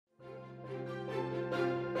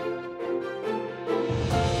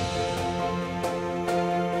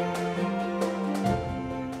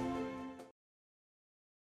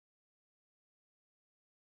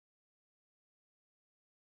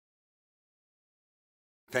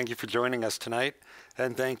Thank you for joining us tonight.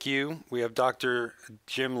 And thank you. We have Dr.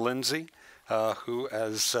 Jim Lindsay, who,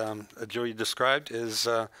 as Joey described, is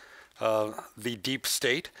the deep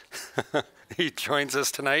state. He joins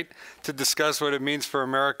us tonight to discuss what it means for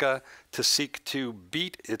America to seek to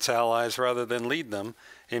beat its allies rather than lead them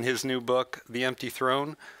in his new book, The Empty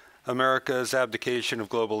Throne, America's Abdication of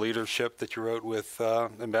Global Leadership, that you wrote with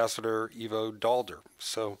Ambassador Ivo Daalder.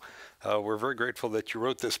 So we're very grateful that you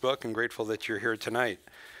wrote this book and grateful that you're here tonight.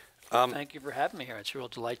 Thank you for having me here. It's a real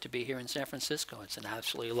delight to be here in San Francisco. It's an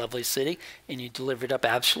absolutely lovely city, and you delivered up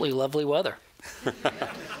absolutely lovely weather.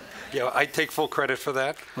 Yeah, I take full credit for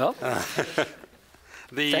that. Well,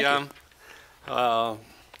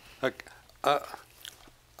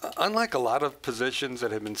 unlike a lot of positions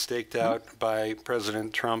that have been staked out by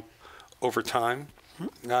President Trump over time,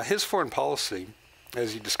 his foreign policy,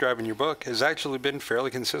 as you describe in your book, has actually been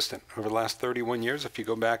fairly consistent over the last 31 years. If you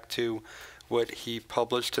go back to what he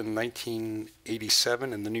published in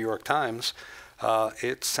 1987 in the New York Times,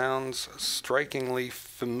 it sounds strikingly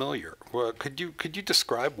familiar. Well, could you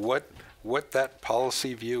describe what that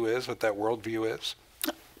policy view is, what that worldview is?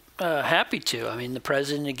 Happy to. I mean, the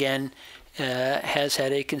president, again, has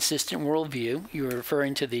had a consistent worldview. You were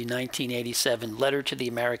referring to the 1987 letter to the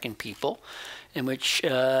American people, in which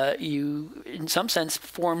you, in some sense,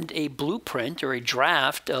 formed a blueprint or a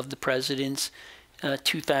draft of the president's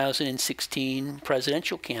 2016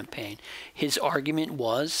 presidential campaign. His argument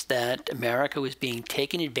was that America was being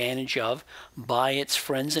taken advantage of by its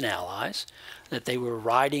friends and allies, that they were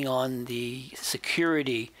riding on the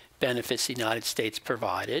security benefits the United States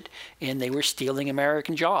provided, and they were stealing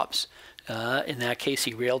American jobs. In that case,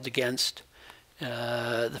 he railed against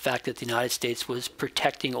the fact that the United States was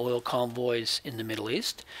protecting oil convoys in the Middle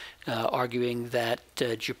East, arguing that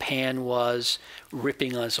Japan was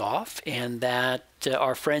ripping us off and that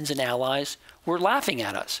our friends and allies were laughing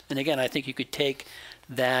at us. And again, I think you could take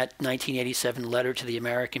that 1987 letter to the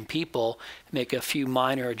American people, make a few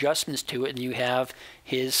minor adjustments to it, and you have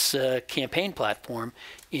his campaign platform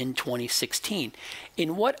in 2016.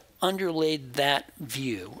 In what underlaid that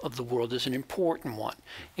view of the world is an important one,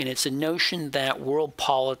 and it's a notion that world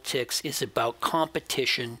politics is about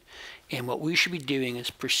competition, and what we should be doing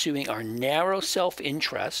is pursuing our narrow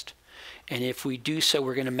self-interest, and if we do so,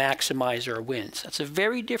 we're going to maximize our wins. That's a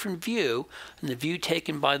very different view than the view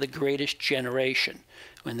taken by the greatest generation.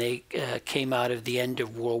 When they came out of the end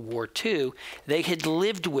of World War II, they had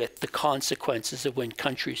lived with the consequences of when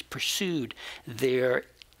countries pursued their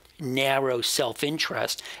narrow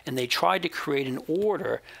self-interest, and they tried to create an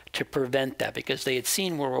order to prevent that because they had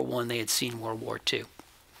seen World War I, they had seen World War II.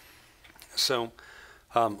 So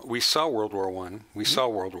we saw World War I, we saw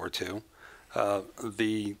World War II.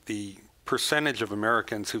 The percentage of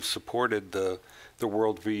Americans who've supported the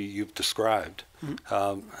worldview you've described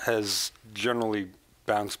has generally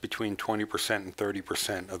bounced between 20% and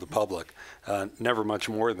 30% of the public, never much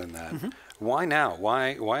more than that. Why now?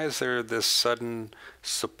 Why is there this sudden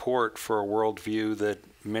support for a worldview that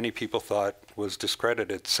many people thought was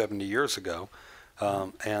discredited 70 years ago,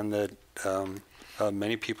 and that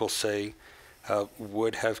many people say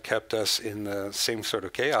would have kept us in the same sort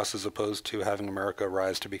of chaos as opposed to having America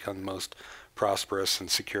rise to become the most prosperous and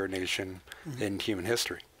secure nation in human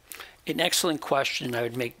history? An excellent question. I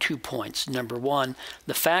would make 2 points. Number one,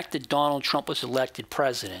 the fact that Donald Trump was elected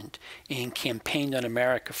president and campaigned on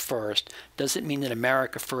America First doesn't mean that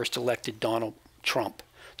America First elected Donald Trump.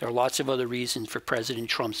 There are lots of other reasons for President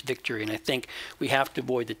Trump's victory, and I think we have to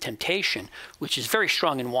avoid the temptation, which is very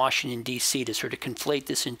strong in Washington, D.C., to sort of conflate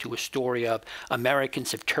this into a story of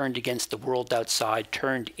Americans have turned against the world outside,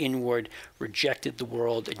 turned inward, rejected the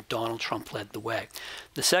world, and Donald Trump led the way.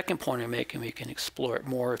 The second point I'm making, we can explore it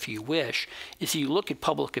more if you wish, is you look at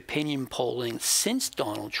public opinion polling since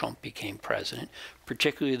Donald Trump became president,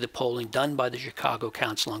 particularly the polling done by the Chicago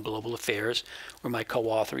Council on Global Affairs, where my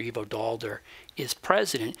co-author Ivo Daalder is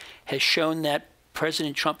president, has shown that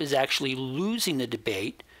President Trump is actually losing the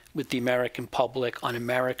debate with the American public on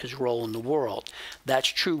America's role in the world. That's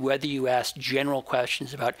true whether you ask general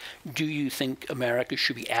questions about, do you think America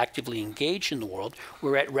should be actively engaged in the world?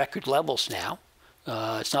 We're at record levels now.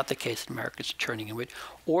 It's not the case that America's turning inward.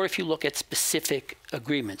 Or if you look at specific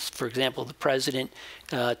agreements. For example, the president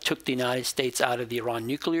took the United States out of the Iran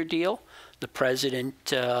nuclear deal. The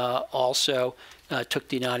president also took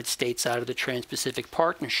the United States out of the Trans-Pacific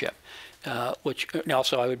Partnership. which and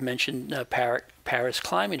also I would mention Paris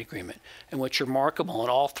Climate Agreement. And what's remarkable in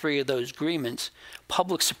all three of those agreements,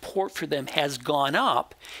 public support for them has gone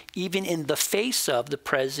up, even in the face of the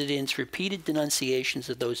president's repeated denunciations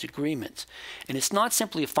of those agreements. And it's not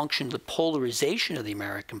simply a function of the polarization of the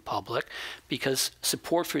American public, because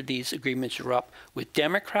support for these agreements are up with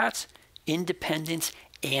Democrats, independents,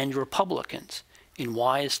 and Republicans. And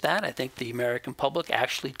why is that? I think the American public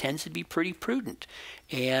actually tends to be pretty prudent.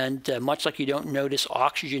 And much like you don't notice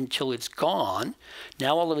oxygen till it's gone,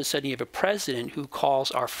 now all of a sudden you have a president who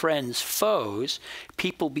calls our friends foes.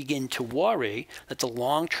 People begin to worry that the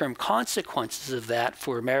long-term consequences of that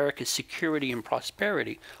for America's security and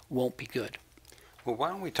prosperity won't be good. Well, why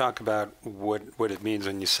don't we talk about what it means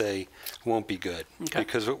when you say won't be good? Okay.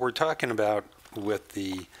 Because what we're talking about with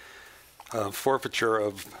the forfeiture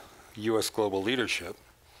of U.S. global leadership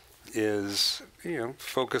is,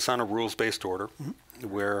 focus on a rules-based order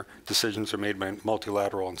where decisions are made by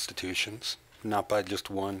multilateral institutions, not by just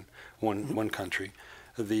one country.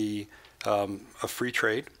 A free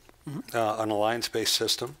trade, an alliance-based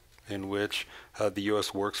system in which the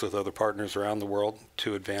U.S. works with other partners around the world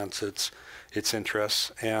to advance its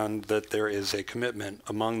interests, and that there is a commitment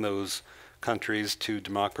among those countries to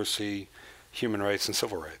democracy, human rights, and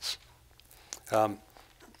civil rights.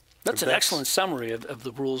 That's an excellent summary of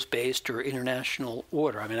the rules-based or international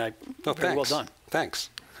order. I mean, very well done.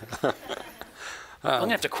 Thanks. I'm going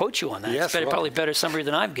to have to quote you on that. Yes, it's probably a better summary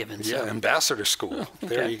than I've given. Yeah, so. ambassador school. Okay.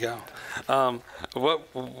 There you go. What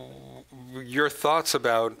your thoughts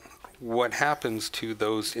about what happens to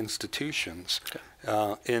those institutions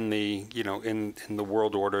in the in the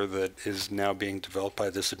world order that is now being developed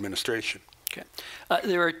by this administration? Okay.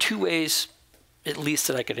 There are two ways, at least,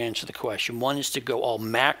 that I could answer the question. One is to go all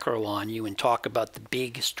macro on you and talk about the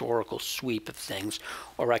big historical sweep of things,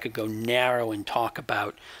 or I could go narrow and talk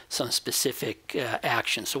about some specific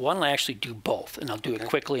actions. So why don't I actually do both, and I'll do it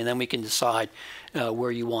quickly, and then we can decide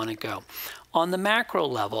where you want to go. On the macro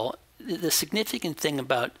level, the significant thing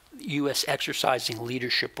about U.S. exercising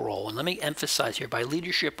leadership role, and let me emphasize here, by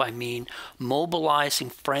leadership I mean mobilizing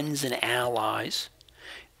friends and allies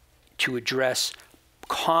to address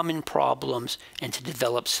common problems and to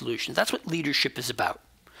develop solutions. That's what leadership is about.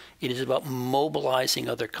 It is about mobilizing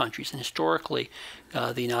other countries. And historically,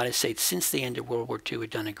 the United States, since the end of World War II, had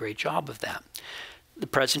done a great job of that. The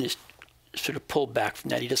president has sort of pulled back from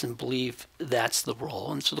that. He doesn't believe that's the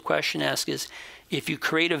role. And so the question asked is, if you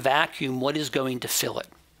create a vacuum, what is going to fill it?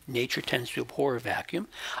 Nature tends to abhor a vacuum.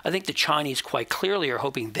 I think the Chinese quite clearly are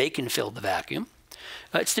hoping they can fill the vacuum.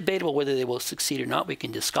 It's debatable whether they will succeed or not. We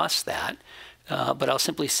can discuss that. But I'll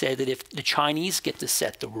simply say that if the Chinese get to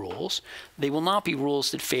set the rules, they will not be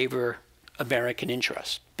rules that favor American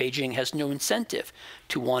interests. Beijing has no incentive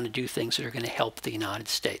to want to do things that are going to help the United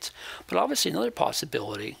States. But obviously another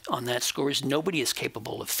possibility on that score is nobody is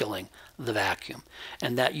capable of filling the vacuum,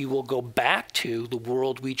 and that you will go back to the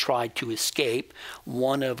world we tried to escape,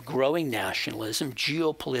 one of growing nationalism,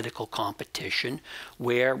 geopolitical competition,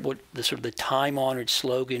 where what the sort of the time-honored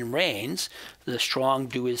slogan reigns: the strong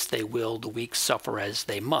do as they will, the weak suffer as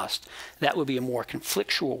they must. That would be a more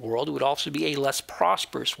conflictual world. It would also be a less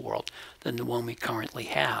prosperous world than the one we currently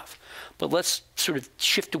have. But let's sort of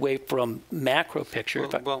shift away from macro picture.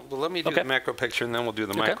 Well, let me do the macro picture, and then we'll do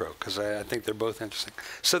the micro, because I think they're both interesting.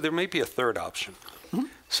 So there may be a third option.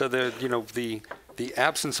 So the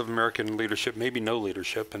absence of American leadership, maybe no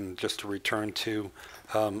leadership, and just to return to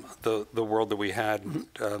the world that we had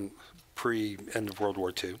pre-end of World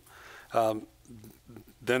War II.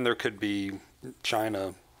 Then there could be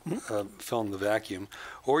China filling the vacuum,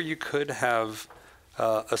 or you could have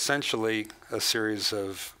essentially a series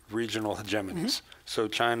of regional hegemonies. So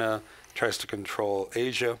China tries to control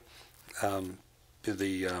Asia, and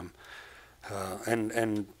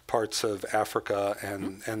parts of Africa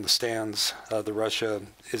and the stands. The Russia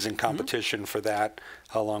is in competition for that,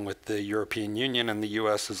 along with the European Union, and the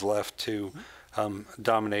U.S. is left to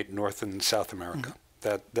dominate North and South America.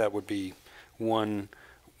 That would be one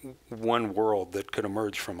world that could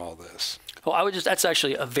emerge from all this. Well, that's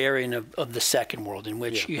actually a variant of the second world, in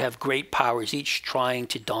which you have great powers, each trying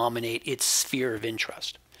to dominate its sphere of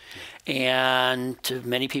interest. And to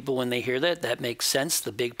many people, when they hear that, that makes sense.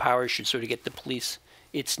 The big powers should sort of get to police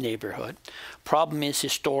its neighborhood. Problem is,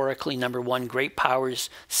 historically, number one, great powers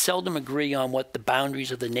seldom agree on what the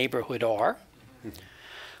boundaries of the neighborhood are.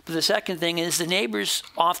 But the second thing is, the neighbors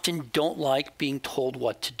often don't like being told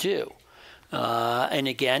what to do. And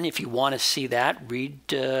again, if you want to see that, read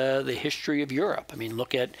the history of Europe. I mean,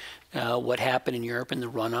 look at what happened in Europe in the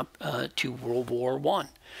run-up to World War I.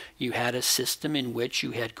 You had a system in which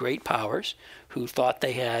you had great powers who thought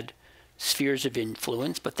they had spheres of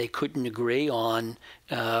influence, but they couldn't agree on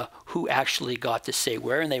who actually got to say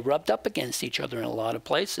where, and they rubbed up against each other in a lot of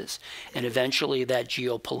places. And eventually that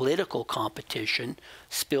geopolitical competition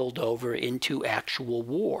spilled over into actual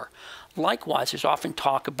war. Likewise, there's often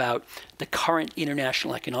talk about the current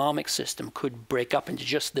international economic system could break up into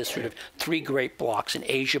just this sort of three great blocks: an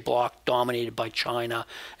Asia bloc dominated by China,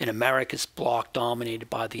 an Americas bloc dominated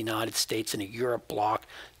by the United States, and a Europe bloc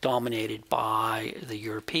dominated by the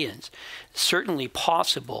Europeans. Certainly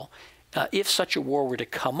possible. If such a war were to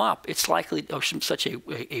come up, it's likely, or such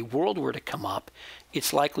a world were to come up,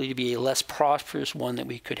 it's likely to be a less prosperous one than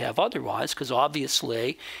we could have otherwise, because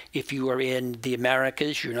obviously if you are in the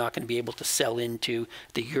Americas, you're not going to be able to sell into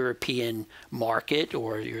the European market,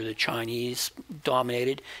 or you're the Chinese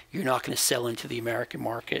dominated, you're not going to sell into the American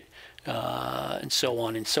market, and so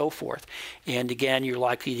on and so forth. And again, you're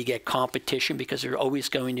likely to get competition because there are always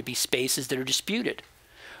going to be spaces that are disputed.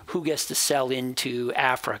 Who gets to sell into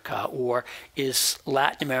Africa, or is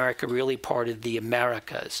Latin America really part of the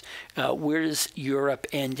Americas? Where does Europe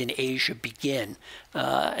end and Asia begin?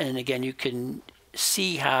 And again, you can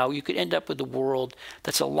see how you could end up with a world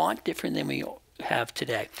that's a lot different than we have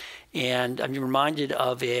today. And I'm reminded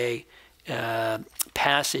of a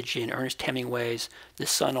passage in Ernest Hemingway's The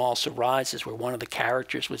Sun Also Rises, where one of the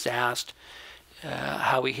characters was asked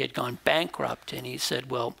how he had gone bankrupt, and he said,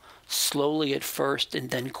 well, slowly at first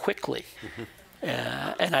and then quickly.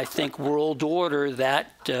 And I think world order,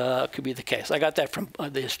 that could be the case. I got that from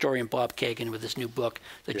the historian Bob Kagan with his new book,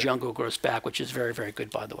 The Jungle Grows Back, which is very, very good,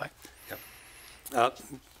 by the way. Yep.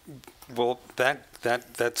 Well,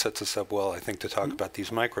 that sets us up well, I think, to talk about these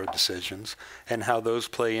micro decisions and how those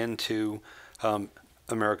play into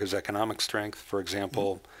America's economic strength. For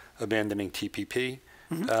example, abandoning TPP,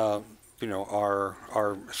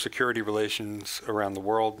 our security relations around the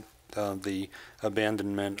world, the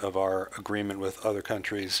abandonment of our agreement with other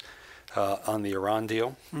countries on the Iran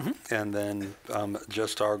deal, and then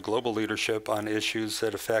just our global leadership on issues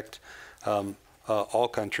that affect all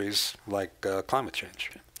countries, like climate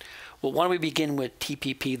change. Well, why don't we begin with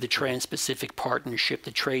TPP, the Trans-Pacific Partnership,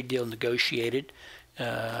 the trade deal negotiated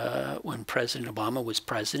when President Obama was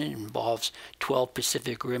president. It involves 12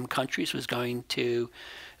 Pacific Rim countries, was going to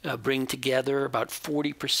bring together about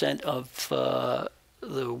 40% of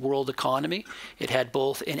the world economy. It had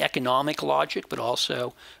both an economic logic, but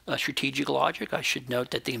also a strategic logic. I should note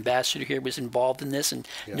that the ambassador here was involved in this and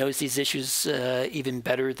knows these issues even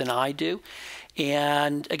better than I do.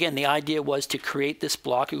 And again, the idea was to create this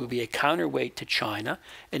bloc. It would be a counterweight to China,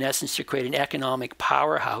 in essence, to create an economic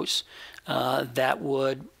powerhouse that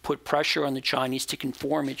would put pressure on the Chinese to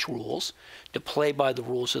conform its rules, to play by the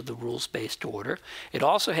rules of the rules-based order. It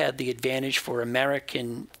also had the advantage for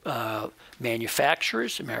American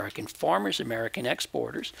manufacturers, American farmers, American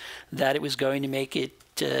exporters, that it was going to make it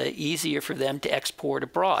easier for them to export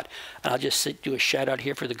abroad. And I'll just do a shout out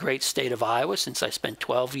here for the great state of Iowa, since I spent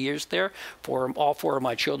 12 years there. All four of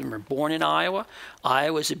my children were born in Iowa.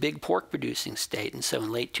 Iowa is a big pork producing state, and so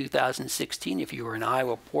in late 2016, if you were an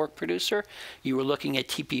Iowa pork producer, you were looking at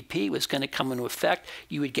TPP was going to come into effect.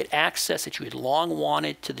 You would get access that you had long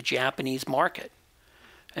wanted to the Japanese market,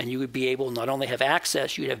 and you would be able to not only have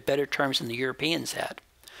access, you'd have better terms than the Europeans had.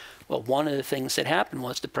 Well, one of the things that happened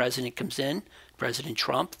was the president comes in, President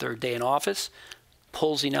Trump, third day in office,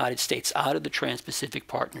 pulls the United States out of the Trans-Pacific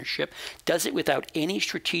Partnership, does it without any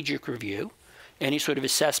strategic review, any sort of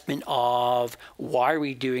assessment of why are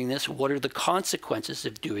we doing this, what are the consequences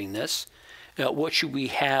of doing this, what should we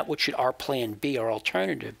have, what should our plan be, our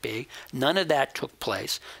alternative be. None of that took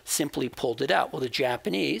place, simply pulled it out. Well, the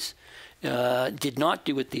Japanese did not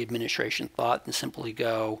do what the administration thought and simply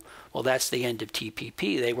go, well, that's the end of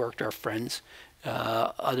TPP. They worked our friends,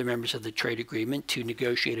 other members of the trade agreement, to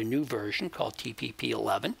negotiate a new version called TPP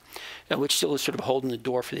 11, which still is sort of holding the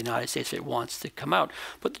door for the United States if it wants to come out.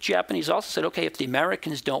 But the Japanese also said, okay, if the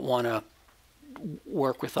Americans don't want to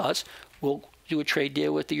work with us, we'll do a trade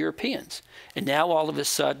deal with the Europeans. And now all of a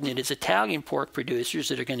sudden it is Italian pork producers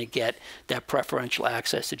that are going to get that preferential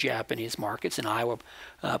access to Japanese markets, and Iowa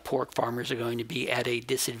pork farmers are going to be at a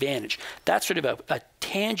disadvantage. That's sort of a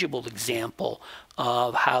tangible example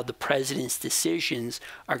of how the president's decisions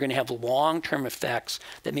are going to have long-term effects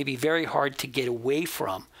that may be very hard to get away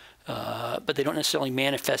from, but they don't necessarily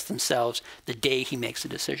manifest themselves the day he makes a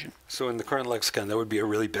decision. So in the current lexicon, that would be a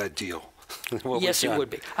really bad deal. Yes, it would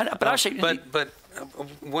be. But actually,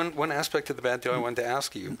 one aspect of the bad deal I wanted to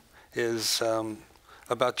ask you is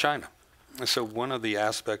about China. So one of the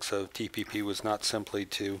aspects of TPP was not simply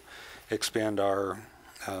to expand our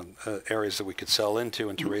areas that we could sell into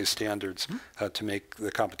and to raise standards to make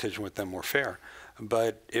the competition with them more fair,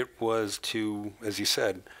 but it was to, as you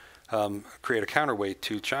said, create a counterweight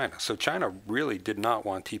to China. So China really did not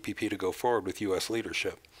want TPP to go forward with U.S.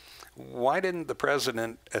 leadership. Why didn't the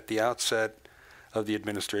president at the outset of the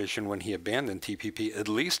administration, when he abandoned TPP, at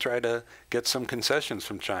least try to get some concessions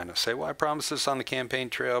from China? Say, well, I promised this on the campaign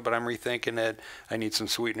trail, but I'm rethinking it. I need some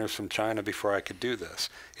sweeteners from China before I could do this.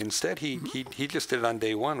 Instead, he just did it on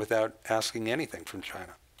day one without asking anything from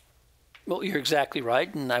China. Well, you're exactly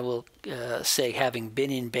right, and I will say, having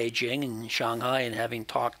been in Beijing and Shanghai and having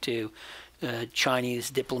talked to Chinese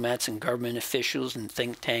diplomats and government officials and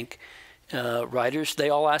think tank writers, they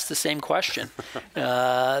all ask the same question.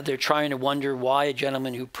 They're trying to wonder why a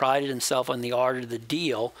gentleman who prided himself on the art of the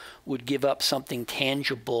deal would give up something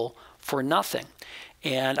tangible for nothing.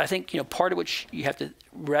 And I think, part of what you have to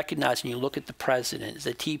recognize when you look at the president is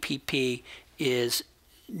that TPP is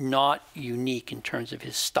not unique in terms of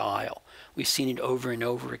his style. We've seen it over and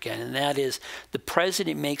over again, and that is the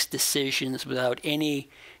president makes decisions without any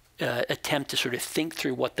attempt to sort of think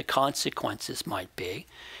through what the consequences might be.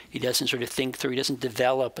 He doesn't sort of think through, he doesn't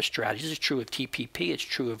develop a strategy. This is true of TPP, it's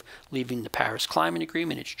true of leaving the Paris Climate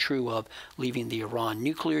Agreement, it's true of leaving the Iran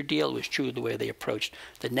nuclear deal, it was true of the way they approached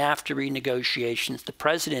the NAFTA renegotiations. The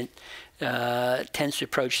president tends to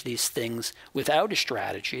approach these things without a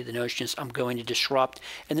strategy. The notion is, I'm going to disrupt,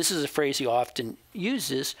 and this is a phrase he often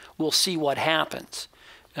uses, we'll see what happens.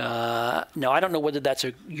 Now, I don't know whether that's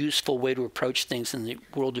a useful way to approach things in the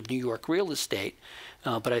world of New York real estate,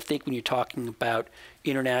 but I think when you're talking about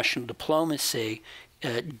international diplomacy,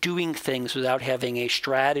 doing things without having a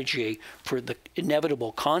strategy for the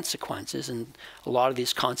inevitable consequences, and a lot of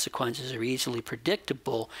these consequences are easily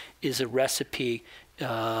predictable, is a recipe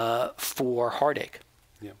for heartache.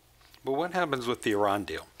 Yeah. But what happens with the Iran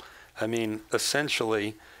deal? I mean,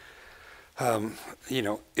 essentially,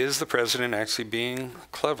 is the president actually being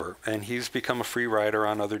clever? And he's become a free rider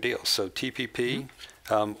on other deals. So TPP,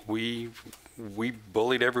 we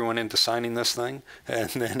bullied everyone into signing this thing, and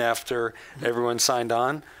then after everyone signed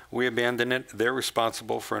on, we abandoned it. They're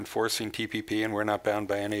responsible for enforcing TPP, and we're not bound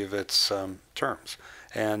by any of its terms.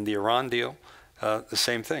 And the Iran deal, the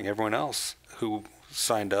same thing. Everyone else who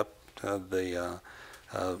signed up, the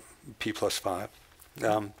P+5,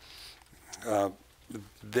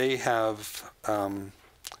 they have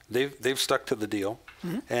they've stuck to the deal,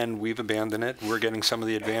 and we've abandoned it. We're getting some of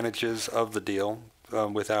the advantages of the deal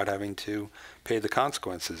without having to pay the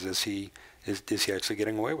consequences. Is he actually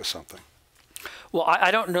getting away with something? Well,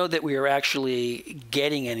 I don't know that we are actually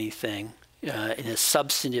getting anything in a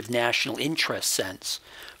substantive national interest sense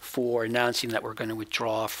for announcing that we're going to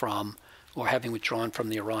withdraw from, or having withdrawn from,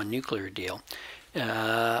 the Iran nuclear deal.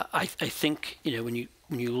 I think when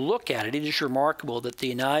you look at it, it is remarkable that the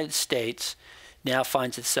United States now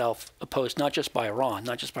finds itself opposed not just by Iran,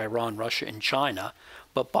 Russia, and China,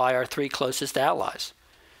 but by our three closest allies,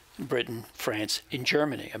 Britain, France, and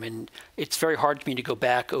Germany. I mean, it's very hard for me to go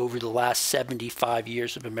back over the last 75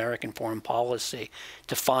 years of American foreign policy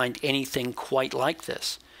to find anything quite like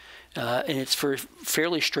this. And it's for a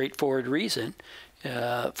fairly straightforward reason.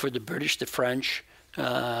 For the British, the French,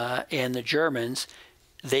 and the Germans,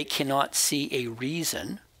 they cannot see a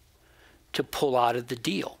reason to pull out of the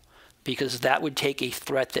deal, because that would take a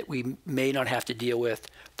threat that we may not have to deal with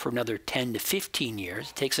for another 10 to 15 years.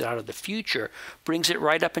 It takes it out of the future, brings it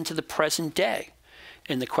right up into the present day.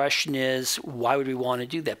 And the question is, why would we want to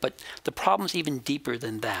do that? But the problem's even deeper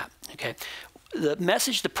than that. Okay, the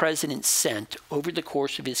message the president sent over the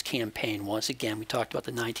course of his campaign was, again, we talked about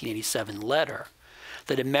the 1987 letter,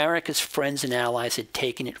 that America's friends and allies had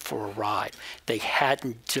taken it for a ride. They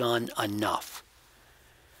hadn't done enough.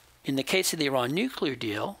 In the case of the Iran nuclear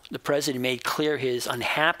deal, the president made clear his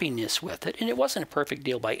unhappiness with it, and it wasn't a perfect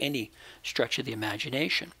deal by any stretch of the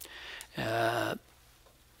imagination. The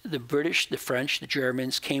British, the French, the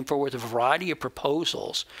Germans came forward with a variety of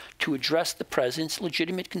proposals to address the president's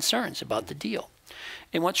legitimate concerns about the deal.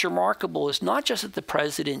 And what's remarkable is not just that the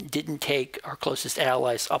president didn't take our closest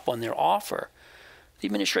allies up on their offer, the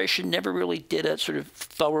administration never really did a sort of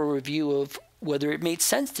thorough review of whether it made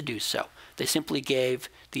sense to do so. They simply gave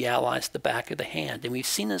the allies the back of the hand. And we've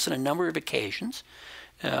seen this on a number of occasions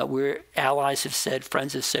where allies have said,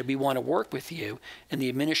 friends have said, we want to work with you, and the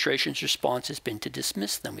administration's response has been to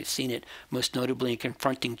dismiss them. We've seen it most notably in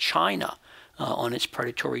confronting China on its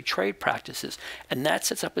predatory trade practices. And that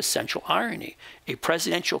sets up essential irony. A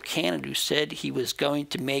presidential candidate who said he was going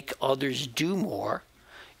to make others do more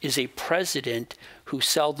is a president who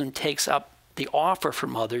seldom takes up the offer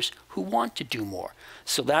from others who want to do more.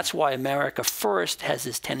 So that's why America First has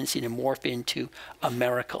this tendency to morph into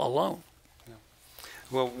America Alone. Yeah.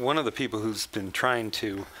 Well, one of the people who's been trying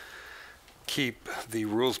to keep the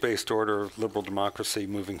rules-based order of liberal democracy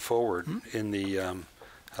moving forward in the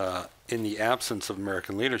absence of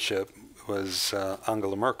American leadership was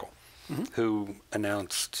Angela Merkel, who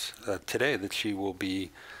announced today that she will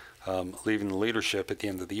be leaving the leadership at the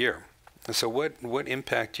end of the year. And so what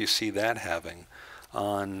impact do you see that having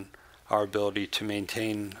on our ability to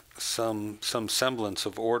maintain some semblance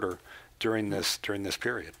of order during this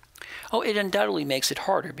period? Oh, it undoubtedly makes it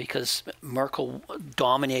harder because Merkel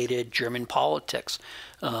dominated German politics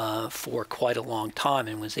for quite a long time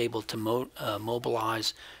and was able to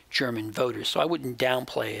mobilize German voters. So I wouldn't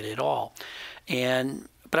downplay it at all.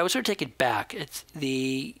 But I would sort of take it back. It's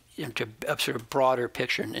to a sort of broader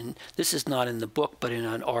picture, and this is not in the book, but in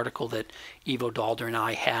an article that Ivo Daalder and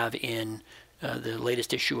I have in the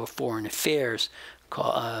latest issue of Foreign Affairs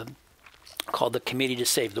called the Committee to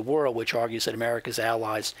Save the World, which argues that America's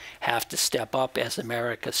allies have to step up as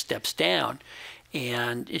America steps down.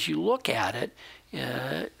 And as you look at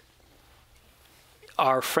it,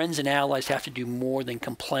 our friends and allies have to do more than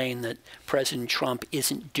complain that President Trump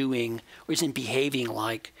isn't doing or isn't behaving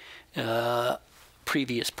like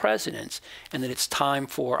previous presidents, and that it's time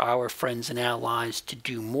for our friends and allies to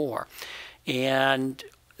do more. And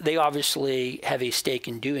they obviously have a stake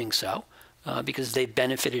in doing so because they've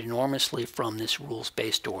benefited enormously from this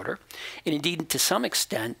rules-based order. And indeed, to some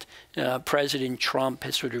extent, President Trump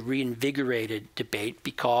has sort of reinvigorated debate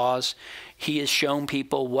because he has shown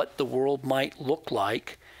people what the world might look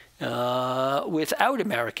like without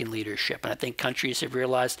American leadership. And I think countries have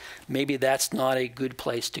realized maybe that's not a good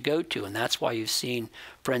place to go to. And that's why you've seen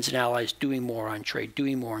friends and allies doing more on trade,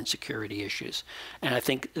 doing more on security issues. And I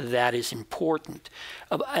think that is important.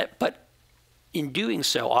 But in doing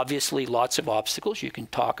so, obviously, lots of obstacles. You can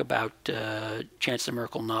talk about Chancellor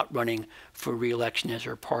Merkel not running for re-election as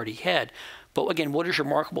her party head. But again, what is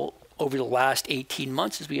remarkable over the last 18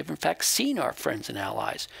 months is we have, in fact, seen our friends and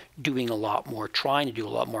allies doing a lot more, trying to do a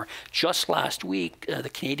lot more. Just last week, the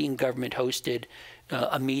Canadian government hosted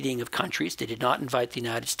a meeting of countries. They did not invite the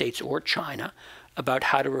United States or China about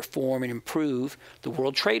how to reform and improve the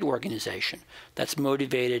World Trade Organization. That's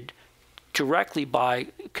motivated directly by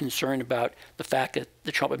concern about the fact that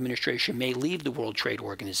the Trump administration may leave the World Trade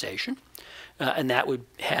Organization, and that would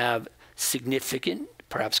have significant,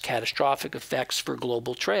 perhaps catastrophic effects for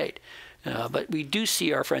global trade. But we do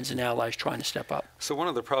see our friends and allies trying to step up. So one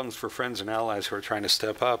of the problems for friends and allies who are trying to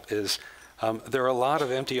step up is there are a lot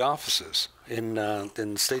of empty offices in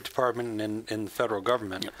the State Department and in the federal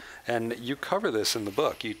government. Yep. And you cover this in the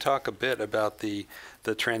book. You talk a bit about the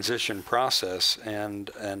transition process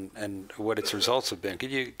and what its results have been.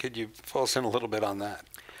 Could you fill us in a little bit on that?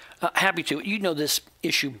 Happy to. You know this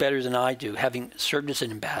issue better than I do, having served as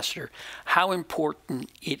an ambassador, how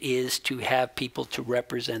important it is to have people to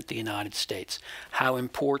represent the United States, how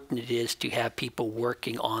important it is to have people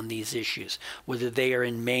working on these issues, whether they are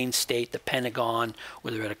in Maine State, the Pentagon,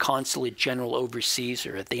 whether at a consulate general overseas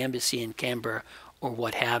or at the embassy in Canberra, or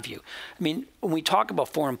what have you. I mean, when we talk about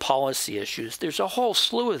foreign policy issues, there's a whole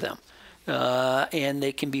slew of them. And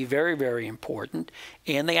they can be very, very important,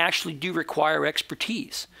 and they actually do require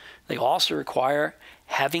expertise. They also require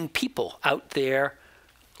having people out there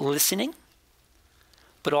listening,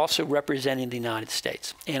 but also representing the United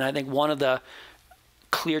States. And I think one of the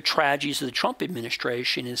clear tragedies of the Trump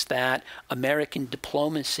administration is that American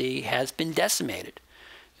diplomacy has been decimated.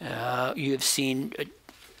 You have seen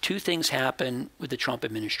two things happen with the Trump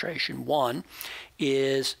administration. One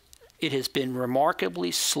is it has been remarkably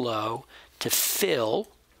slow to fill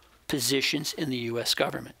positions in the U.S.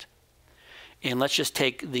 government. And let's just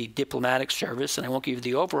take the diplomatic service, and I won't give you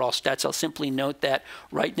the overall stats. I'll simply note that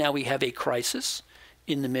right now we have a crisis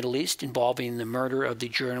in the Middle East involving the murder of the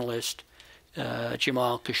journalist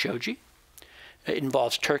Jamal Khashoggi. It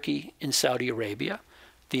involves Turkey and Saudi Arabia.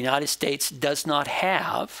 The United States does not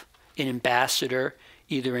have an ambassador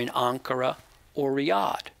either in Ankara or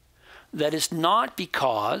Riyadh. That is not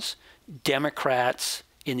because Democrats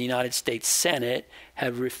in the United States Senate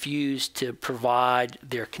have refused to provide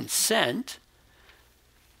their consent.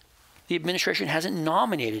 The administration hasn't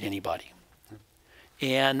nominated anybody.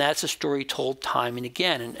 And that's a story told time and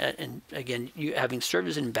again. And again, you having served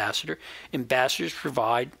as an ambassador, ambassadors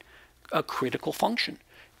provide a critical function.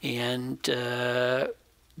 And the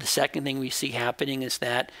second thing we see happening is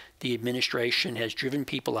that the administration has driven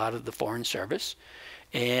people out of the Foreign Service,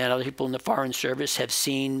 and other people in the Foreign Service have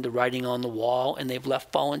seen the writing on the wall, and they've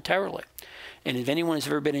left voluntarily. And if anyone has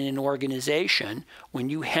ever been in an organization, when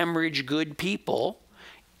you hemorrhage good people,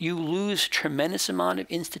 you lose a tremendous amount of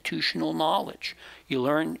institutional knowledge. You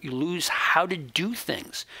lose how to do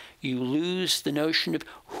things. You lose the notion of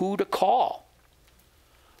who to call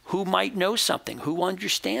who might know something, who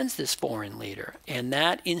understands this foreign leader. And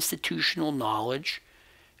that institutional knowledge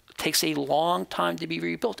takes a long time to be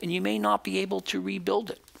rebuilt, and you may not be able to rebuild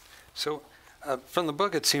it. So from the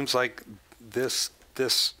book, it seems like this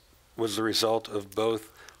was the result of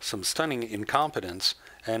both some stunning incompetence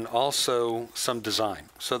and also some design.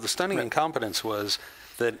 So the stunning incompetence was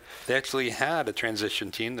that they actually had a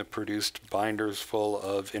transition team that produced binders full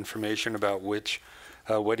of information about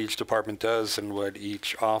what each department does and what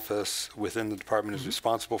each office within the department is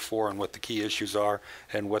responsible for, and what the key issues are,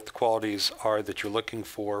 and what the qualities are that you're looking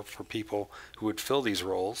for people who would fill these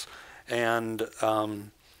roles. And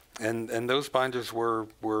those binders were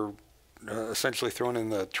essentially thrown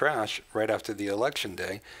in the trash right after the election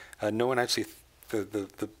day. No one actually,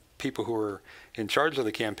 the people who were in charge of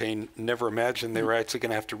the campaign never imagined they were actually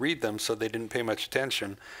going to have to read them, so they didn't pay much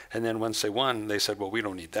attention. And then once they won, they said, well, we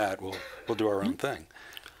don't need that. We'll do our own thing.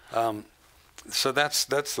 So that's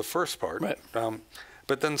the first part. Right.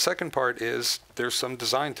 But then the second part is there's some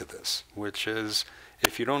design to this, which is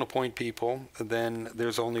if you don't appoint people, then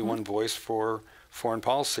there's only one voice for foreign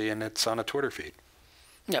policy, and it's on a Twitter feed.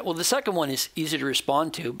 Yeah, well, the second one is easy to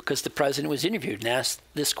respond to because the president was interviewed and asked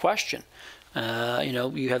this question.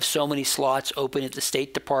 You have so many slots open at the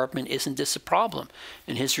State Department. Isn't this a problem?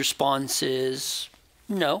 And his response is,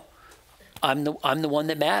 no, I'm the one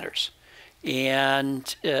that matters.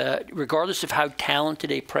 And regardless of how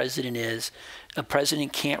talented a president is, a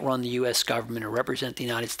president can't run the U.S. government or represent the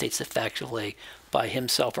United States effectively by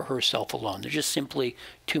himself or herself alone. There's just simply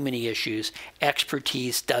too many issues.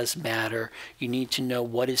 Expertise does matter. You need to know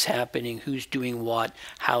what is happening, who's doing what,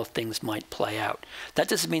 how things might play out. That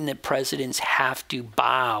doesn't mean that presidents have to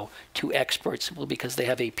bow to experts simply because they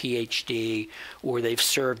have a PhD or they've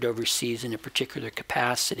served overseas in a particular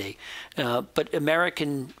capacity. But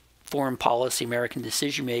American foreign policy, American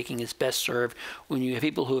decision-making is best served when you have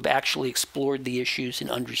people who have actually explored the issues and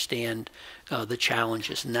understand the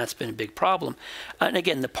challenges, and that's been a big problem. And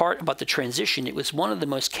again, the part about the transition, it was one of the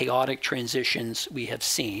most chaotic transitions we have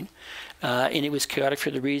seen, and it was chaotic for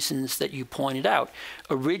the reasons that you pointed out.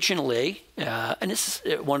 Originally, and this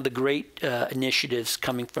is one of the great initiatives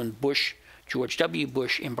coming from George W.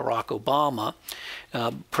 Bush and Barack Obama.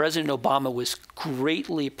 President Obama was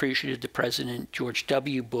greatly appreciative to President George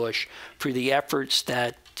W. Bush for the efforts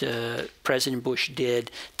that President Bush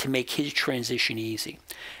did to make his transition easy.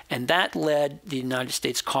 And that led the United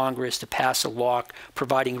States Congress to pass a law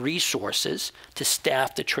providing resources to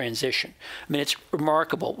staff the transition. I mean, it's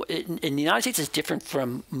remarkable. In the United States, it's different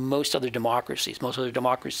from most other democracies. Most other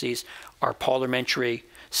democracies are parliamentary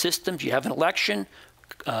systems. You have an election.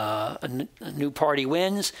 A new party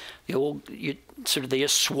wins, they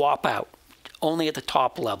just swap out, only at the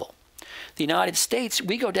top level. The United States,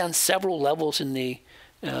 we go down several levels in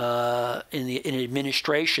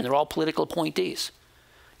administration. They're all political appointees.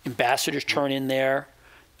 Ambassadors turn in their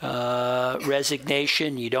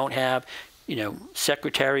resignation. You don't have,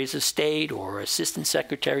 secretaries of state or assistant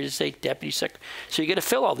secretaries of state, deputy secretary. So you got to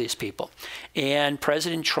fill all these people. And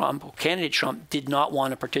President Trump, or candidate Trump, did not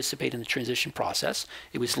want to participate in the transition process.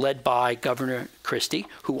 It was led by Governor Christie,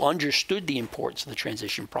 who understood the importance of the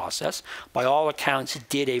transition process. By all accounts,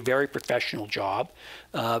 did a very professional job.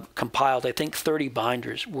 Compiled, I think, 30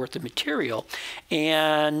 binders worth of material.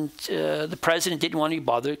 And the president didn't want to be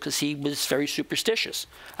bothered because he was very superstitious.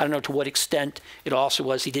 I don't know to what extent it also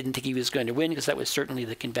was he didn't think he was going to win, because that was certainly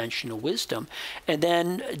the conventional wisdom. And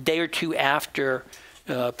then a day or two after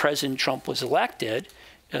President Trump was elected,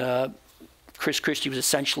 Chris Christie was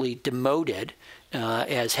essentially demoted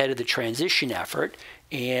as head of the transition effort,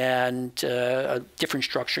 and a different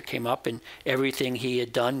structure came up, and everything he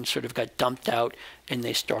had done sort of got dumped out, and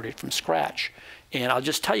they started from scratch. And I'll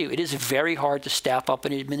just tell you, it is very hard to staff up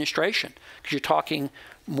an administration, because you're talking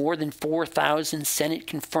more than 4,000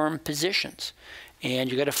 Senate-confirmed positions,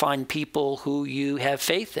 and you got to find people who you have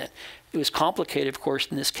faith in. It was complicated, of course,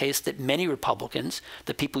 in this case, that many Republicans,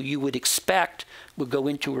 the people you would expect would go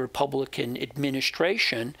into a Republican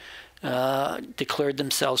administration, declared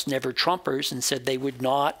themselves never Trumpers and said they would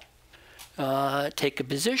not take a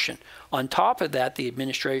position. On top of that, the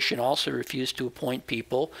administration also refused to appoint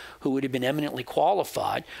people who would have been eminently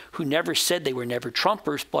qualified, who never said they were never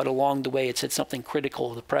Trumpers, but along the way it said something critical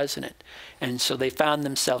of the president. And so they found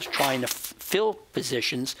themselves trying to fill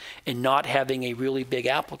positions and not having a really big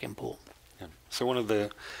applicant pool. Yeah. So one of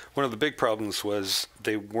the big problems was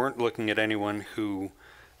they weren't looking at anyone who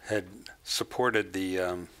had supported the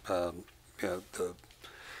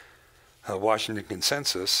Washington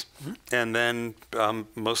Consensus, and then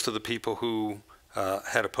most of the people who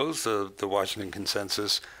had opposed the Washington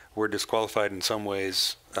Consensus were disqualified in some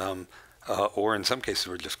ways or in some cases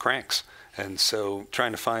were just cranks. And so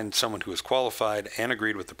trying to find someone who was qualified and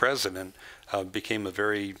agreed with the president became a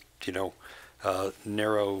very,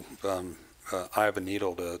 narrow eye of a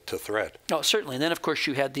needle to thread. Oh, certainly. And then, of course,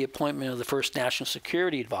 you had the appointment of the first national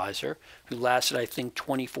security advisor, who lasted, I think,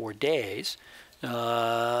 24 days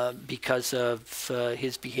because of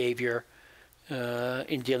his behavior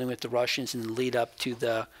in dealing with the Russians in the lead up to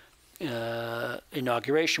the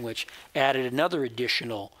inauguration, which added another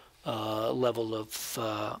additional level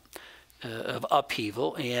of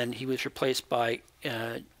upheaval. And he was replaced by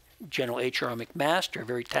General H.R. McMaster, a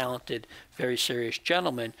very talented, very serious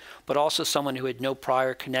gentleman, but also someone who had no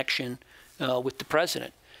prior connection with the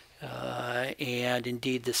president. And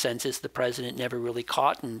indeed, the sense is the president never really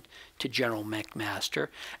cottoned to General McMaster.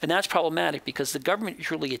 And that's problematic because the government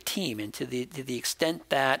is really a team. And to the extent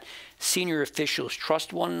that senior officials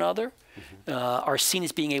trust one another, are seen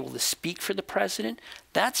as being able to speak for the president,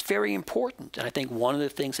 that's very important. And I think one of the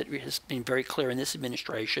things that has been very clear in this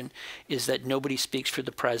administration is that nobody speaks for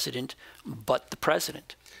the president but the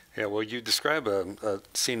president. Yeah, well, you describe a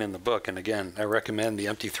scene in the book, and again, I recommend The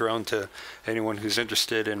Empty Throne to anyone who's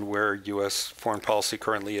interested in where U.S. foreign policy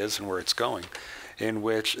currently is and where it's going, in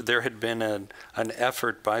which there had been an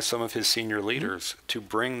effort by some of his senior leaders to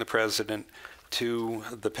bring the president to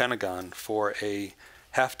the Pentagon for a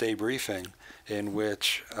half-day briefing in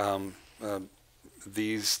which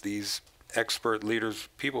these expert leaders,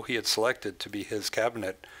 people he had selected to be his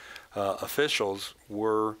cabinet officials,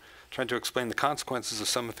 were trying to explain the consequences of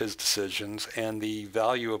some of his decisions and the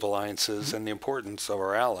value of alliances and the importance of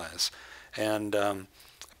our allies. And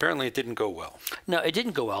apparently it didn't go well. No, it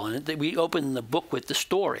didn't go well. And we opened the book with the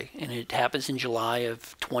story, and it happens in July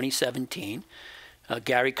of 2017.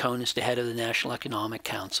 Gary Cohn is the head of the National Economic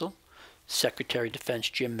Council. Secretary of Defense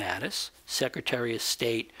Jim Mattis, Secretary of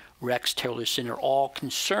State Rex Tillerson are all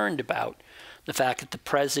concerned about the fact that the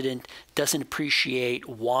president doesn't appreciate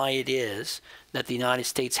why it is that the United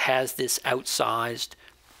States has this outsized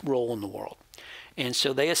role in the world. And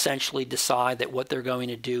so they essentially decide that what they're going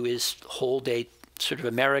to do is hold a sort of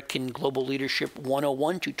American Global Leadership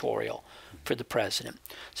 101 tutorial for the president.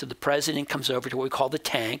 So the president comes over to what we call the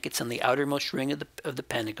tank. It's on the outermost ring of the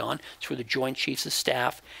Pentagon. It's where the Joint Chiefs of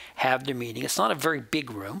Staff have their meeting. It's not a very big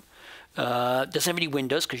room. Doesn't have any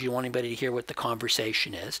windows because you don't want anybody to hear what the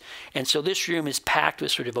conversation is. And so this room is packed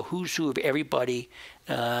with sort of a who's who of everybody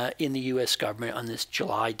in the U.S. government on this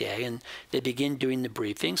July day. And they begin doing the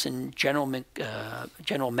briefings. And General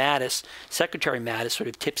Mattis, Secretary Mattis, sort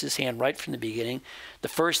of tips his hand right from the beginning. The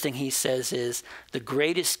first thing he says is, the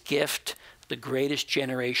greatest gift the greatest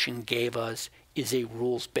generation gave us is a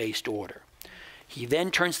rules-based order. He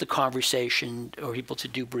then turns the conversation or people to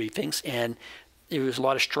do briefings, and there was a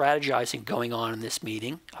lot of strategizing going on in this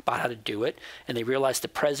meeting about how to do it, and they realized the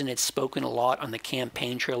president had spoken a lot on the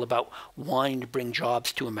campaign trail about wanting to bring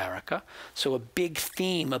jobs to America. So a big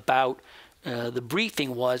theme about the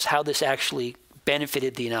briefing was how this actually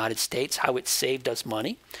benefited the United States, how it saved us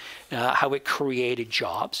money, how it created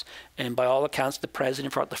jobs. And by all accounts, the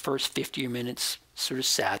president, for the first 50 minutes, sort of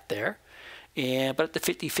sat there. But at the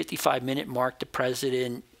 55 minute mark, the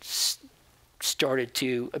president started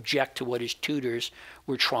to object to what his tutors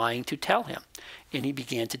were trying to tell him. And he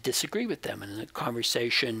began to disagree with them. And the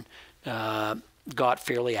conversation got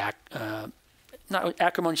fairly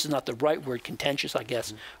acrimonious is not the right word, contentious, I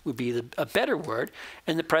guess, would be a better word.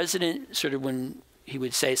 And the president, sort of when he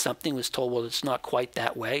would say something, was told, well, it's not quite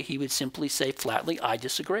that way. He would simply say flatly, I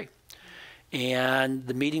disagree. And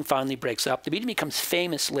the meeting finally breaks up. The meeting becomes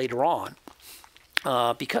famous later on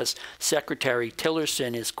because Secretary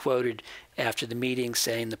Tillerson is quoted after the meeting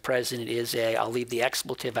saying the president is a, I'll leave the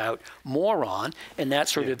expletive out, moron, and that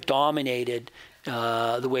sort of dominated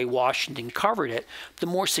the way Washington covered it. The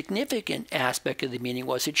more significant aspect of the meeting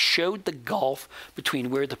was it showed the gulf between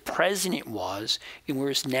where the president was and where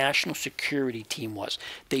his national security team was.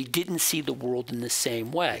 They didn't see the world in the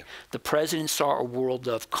same way. The president saw a world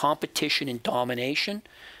of competition and domination.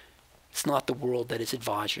 It's not the world that his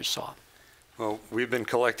advisors saw. Well, we've been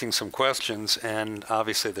collecting some questions, and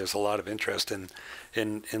obviously there's a lot of interest in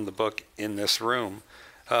the book in this room.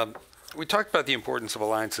 We talked about the importance of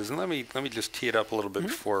alliances, and let me just tee it up a little bit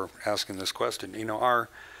before asking this question. You know,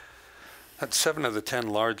 7 of the 10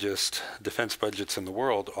 largest defense budgets in the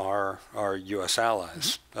world are U.S.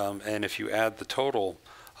 allies, and if you add the total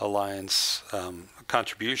alliance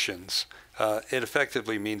contributions, it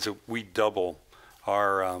effectively means that we double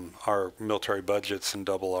our military budgets and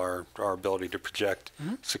double our ability to project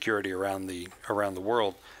security around the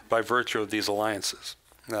world by virtue of these alliances.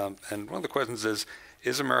 And one of the questions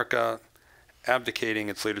is America abdicating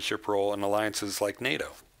its leadership role in alliances like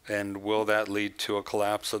NATO? And will that lead to a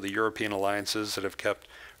collapse of the European alliances that have kept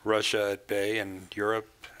Russia at bay and Europe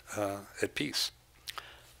at peace?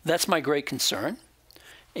 That's my great concern.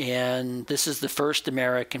 And this is the first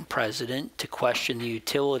American president to question the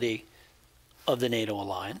utility of the NATO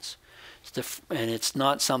alliance. And it's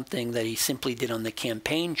not something that he simply did on the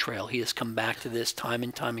campaign trail. He has come back to this time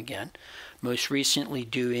and time again, most recently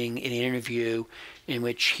doing an interview in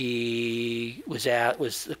which the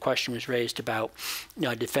question was raised about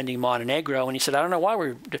defending Montenegro, and he said, I don't know why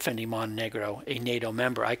we're defending Montenegro, a NATO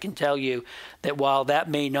member. I can tell you that while that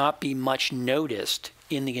may not be much noticed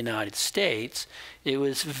in the United States, it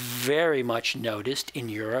was very much noticed in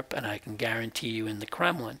Europe, and I can guarantee you in the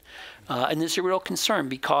Kremlin. And there's a real concern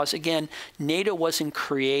because, again, NATO wasn't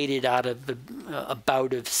created out of a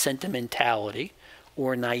bout of sentimentality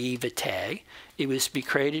or naivete. It was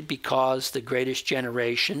created because the greatest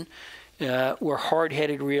generation were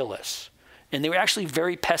hard-headed realists. And they were actually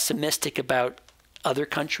very pessimistic about other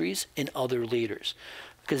countries and other leaders,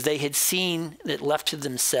 because they had seen that left to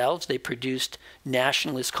themselves, they produced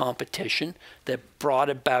nationalist competition that brought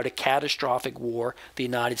about a catastrophic war the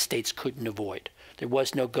United States couldn't avoid. There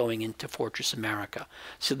was no going into Fortress America.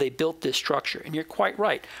 So they built this structure. And you're quite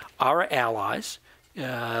right. Our allies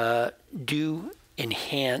do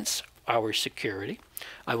enhance our security.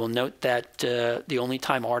 I will note that the only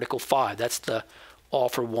time Article 5, that's the all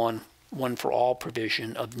for one, one for all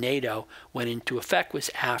provision of NATO, went into effect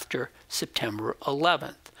was after September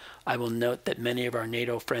 11th. I will note that many of our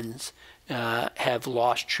NATO friends have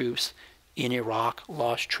lost troops in Iraq,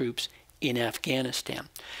 lost troops in Afghanistan.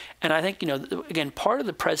 And I think, again, part of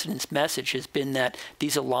the president's message has been that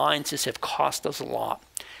these alliances have cost us a lot.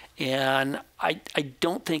 And I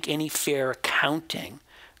don't think any fair accounting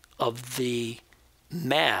of the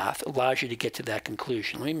math allows you to get to that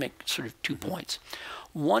conclusion. Let me make sort of 2 points.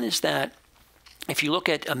 One is that if you look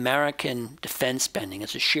at American defense spending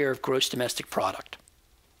as a share of gross domestic product,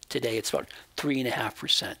 today it's about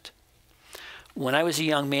 3.5%. When I was a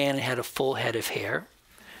young man and had a full head of hair,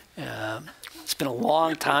 it's been a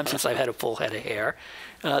long time since I've had a full head of hair,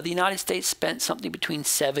 the United States spent something between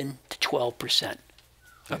 7 to 12%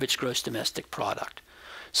 of its gross domestic product.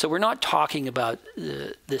 So we're not talking about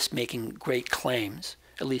this making great claims,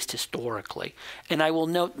 at least historically. And I will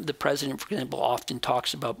note the president, for example, often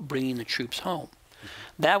talks about bringing the troops home.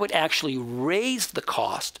 That would actually raise the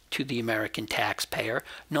cost to the American taxpayer,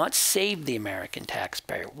 not save the American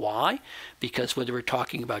taxpayer. Why? Because whether we're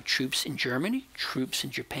talking about troops in Germany, troops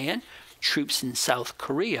in Japan, troops in South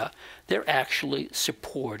Korea, they're actually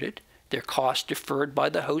supported, their costs deferred by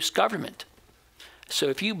the host government. So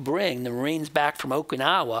if you bring the Marines back from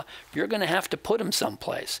Okinawa, you're going to have to put them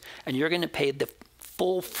someplace, and you're going to pay the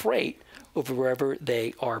full freight over wherever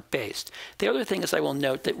they are based. The other thing is I will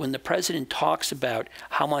note that when the president talks about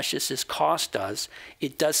how much this has cost us,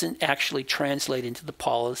 it doesn't actually translate into the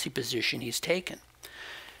policy position he's taken.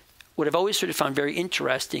 What I've always sort of found very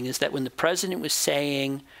interesting is that when the president was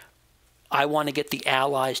saying, I want to get the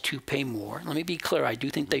allies to pay more, let me be clear, I do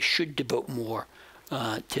think they should devote more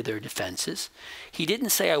to their defenses. He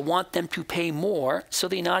didn't say, I want them to pay more so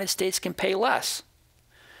the United States can pay less.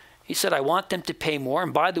 He said, I want them to pay more,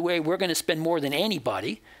 and by the way, we're going to spend more than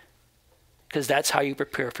anybody, because that's how you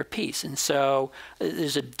prepare for peace. And so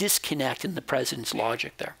there's a disconnect in the president's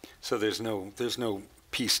logic there. So there's no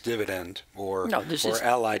peace dividend or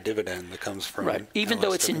ally dividend that comes from right. Even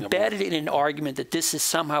though it's embedded in an argument that this is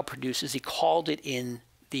somehow produces, he called it in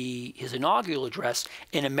his inaugural address,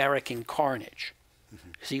 an American carnage.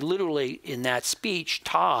 Because he literally, in that speech,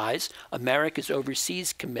 ties America's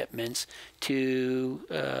overseas commitments to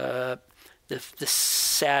the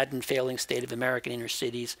sad and failing state of American inner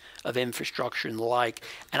cities, of infrastructure and the like.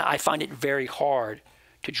 And I find it very hard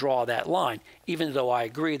to draw that line, even though I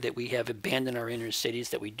agree that we have abandoned our inner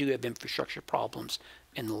cities, that we do have infrastructure problems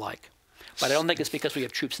and the like. But I don't think it's because we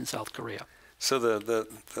have troops in South Korea. So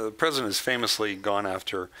the president has famously gone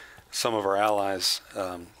after some of our allies,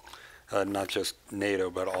 not just NATO,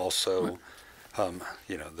 but also,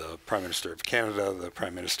 the Prime Minister of Canada, the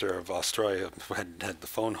Prime Minister of Australia had the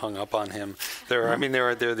phone hung up on him. There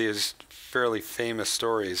are these fairly famous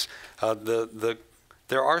stories.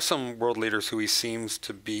 There are some world leaders who he seems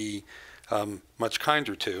to be much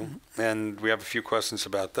kinder to, and we have a few questions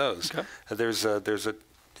about those. Okay. There's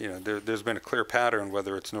been a clear pattern,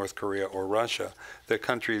 whether it's North Korea or Russia, that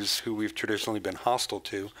countries who we've traditionally been hostile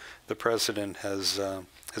to, the president has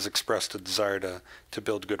expressed a desire to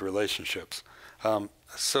build good relationships.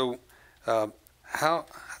 So how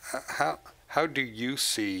do you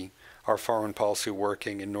see our foreign policy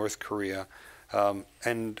working in North Korea and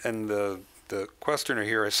the the questioner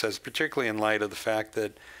here says, particularly in light of the fact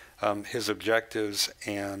that his objectives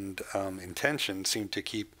and intentions seem to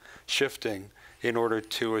keep shifting in order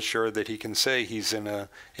to assure that he can say he's in a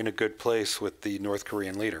good place with the North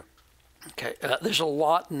Korean leader. Okay, there's a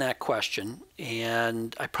lot in that question,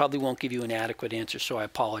 and I probably won't give you an adequate answer, so I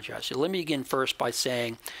apologize. So let me begin first by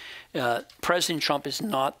saying President Trump is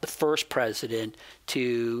not the first president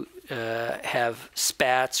to have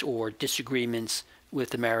spats or disagreements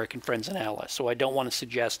with American friends and allies. So I don't want to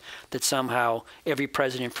suggest that somehow every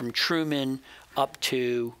president from Truman up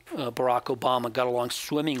to Barack Obama got along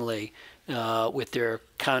swimmingly with their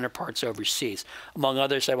counterparts overseas. Among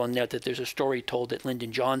others, I will note that there's a story told that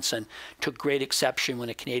Lyndon Johnson took great exception when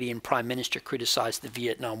a Canadian prime minister criticized the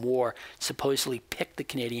Vietnam War, supposedly picked the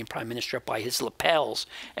Canadian prime minister up by his lapels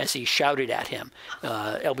as he shouted at him.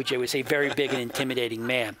 LBJ was a very big and intimidating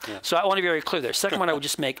man. Yeah. So I want to be very clear there. Second one I would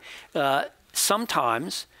just make,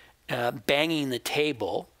 sometimes banging the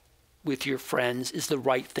table with your friends is the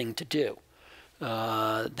right thing to do.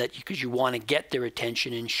 Because you want to get their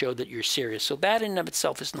attention and show that you're serious. So that in and of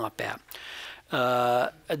itself is not bad.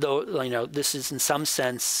 Though, this is in some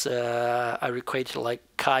sense, I equate to like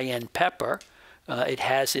cayenne pepper. It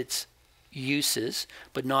has its uses,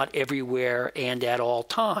 but not everywhere and at all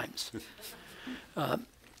times.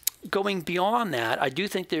 Going beyond that, I do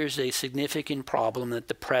think there's a significant problem that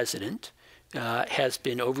the president has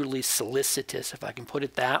been overly solicitous, if I can put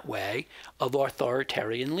it that way, of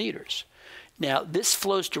authoritarian leaders. Now, this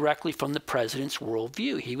flows directly from the president's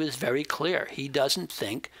worldview. He was very clear. He doesn't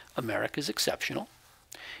think America is exceptional.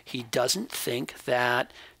 He doesn't think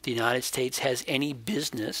that the United States has any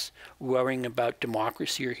business worrying about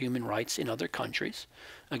democracy or human rights in other countries.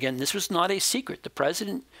 Again, this was not a secret. The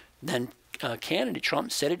president, then candidate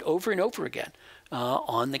Trump, said it over and over again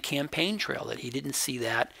on the campaign trail that he didn't see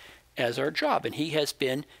that as our job, and he has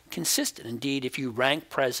been consistent. Indeed, if you rank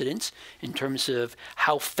presidents in terms of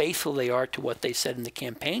how faithful they are to what they said in the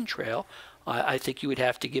campaign trail, I think you would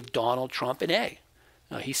have to give Donald Trump an A.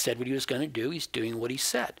 He said what he was going to do. He's doing what he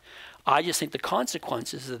said. I just think the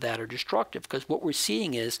consequences of that are destructive, because what we're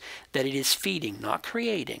seeing is that it is feeding, not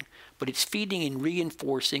creating, but it's feeding and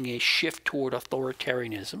reinforcing a shift toward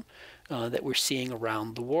authoritarianism that we're seeing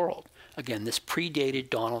around the world. Again, this predated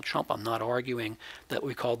Donald Trump. I'm not arguing that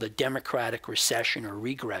we call the Democratic recession or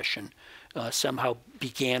regression somehow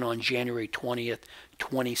began on January 20th,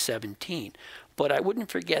 2017. But I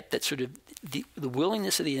wouldn't forget that sort of the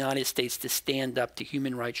willingness of the United States to stand up to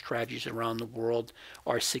human rights tragedies around the world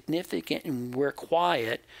are significant, and where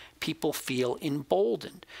quiet, people feel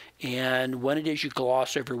emboldened. And when it is you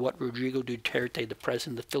gloss over what Rodrigo Duterte, the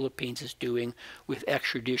president of the Philippines, is doing with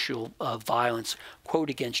extrajudicial violence, quote,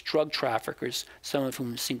 against drug traffickers, some of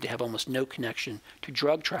whom seem to have almost no connection to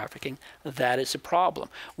drug trafficking, that is a problem.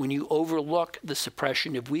 When you overlook the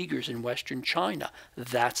suppression of Uyghurs in Western China,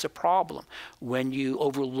 that's a problem. When you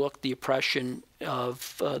overlook the oppression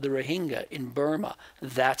of the Rohingya in Burma,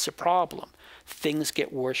 that's a problem. Things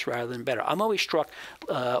get worse rather than better. I'm always struck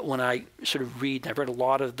when I sort of read, and I've read a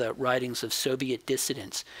lot of the writings of Soviet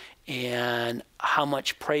dissidents, and how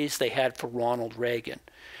much praise they had for Ronald Reagan,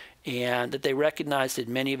 and that they recognized that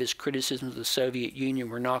many of his criticisms of the Soviet Union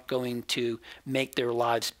were not going to make their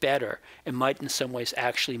lives better and might in some ways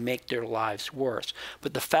actually make their lives worse.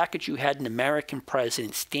 But the fact that you had an American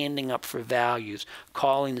president standing up for values,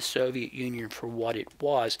 calling the Soviet Union for what it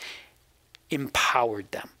was,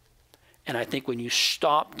 empowered them. And I think when you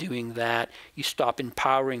stop doing that, you stop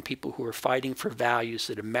empowering people who are fighting for values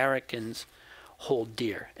that Americans hold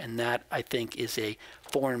dear. And that, I think, is a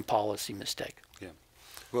foreign policy mistake. Yeah.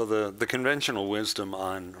 Well, the conventional wisdom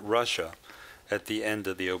on Russia at the end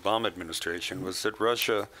of the Obama administration was that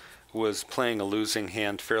Russia was playing a losing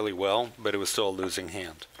hand fairly well, but it was still a losing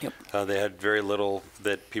hand. Yep. They had very little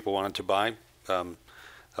that people wanted to buy.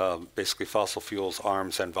 Basically fossil fuels,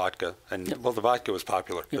 arms, and vodka. And Yep. well, the vodka was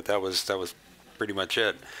popular, Yep. but that was pretty much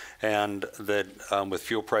it. And that with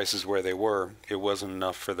fuel prices where they were, it wasn't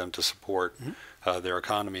enough for them to support their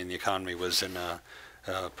economy, and the economy was in a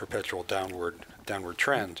perpetual downward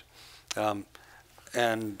trend.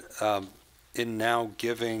 In now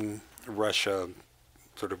giving Russia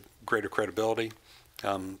sort of greater credibility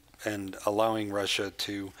and allowing Russia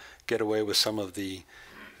to get away with some of the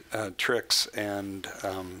tricks and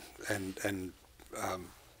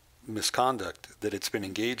misconduct that it's been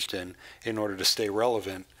engaged in order to stay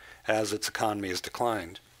relevant as its economy has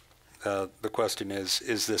declined. The question is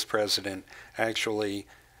this president actually,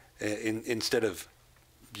 instead of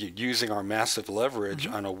using our massive leverage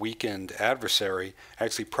on a weakened adversary,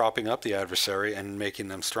 actually propping up the adversary and making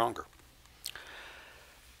them stronger?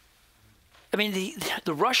 I mean,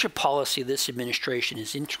 the Russia policy of this administration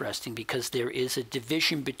is interesting because there is a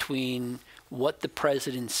division between what the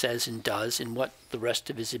president says and does and what the rest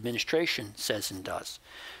of his administration says and does.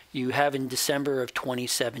 You have in December of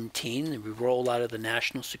 2017, the rollout of the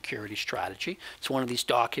National Security Strategy. It's one of these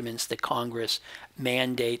documents that Congress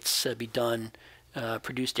mandates be done,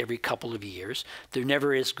 produced every couple of years. They're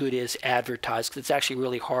never as good as advertised, because it's actually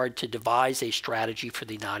really hard to devise a strategy for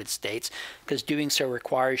the United States, because doing so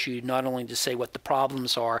requires you not only to say what the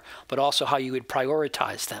problems are, but also how you would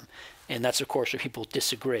prioritize them. And that's, of course, where people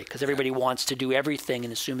disagree, because everybody wants to do everything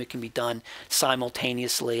and assume it can be done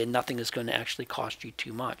simultaneously and nothing is going to actually cost you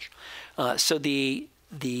too much. So the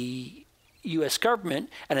U.S. government,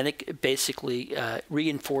 and I think basically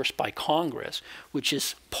reinforced by Congress, which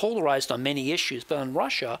is polarized on many issues, but on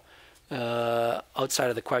Russia, outside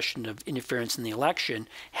of the question of interference in the election,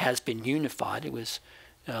 has been unified. It was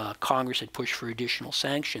Congress had pushed for additional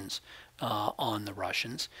sanctions on the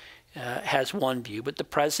Russians. Has one view, but the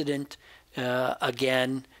president,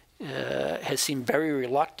 again, has seemed very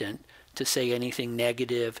reluctant to say anything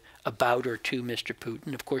negative about or to Mr.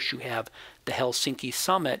 Putin. Of course, you have the Helsinki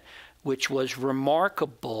summit, which was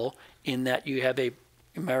remarkable in that you have a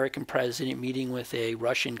American president meeting with a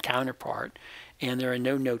Russian counterpart, and there are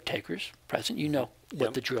no note takers present. You know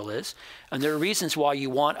what the drill is. And there are reasons why you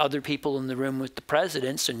want other people in the room with the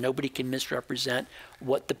president so nobody can misrepresent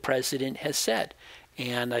what the president has said.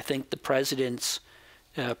 And I think the president's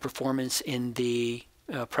performance in the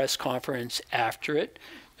press conference after it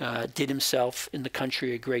did himself in the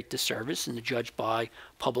country a great disservice, and to judge by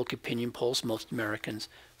public opinion polls, most Americans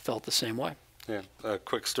felt the same way. Yeah, a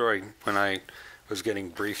quick story. When I was getting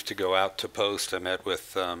briefed to go out to post, I met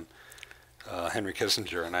with Henry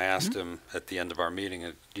Kissinger, and I asked him at the end of our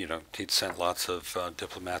meeting, he'd sent lots of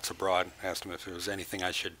diplomats abroad, asked him if there was anything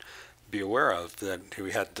I should be aware of that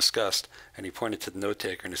we had discussed, and he pointed to the note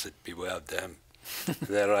taker and he said, "Beware of them.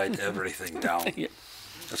 They write everything down." Yeah.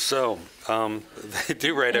 So they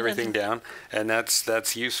do write everything down, and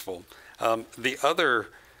that's useful. The other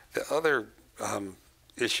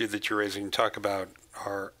issue that you're raising, you talk about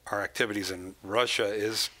our activities in Russia,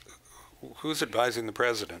 is who's advising the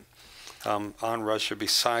president on Russia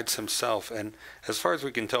besides himself. And as far as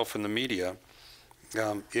we can tell from the media,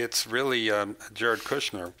 it's really Jared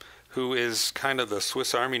Kushner, who is kind of the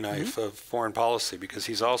Swiss Army knife of foreign policy, because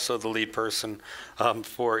he's also the lead person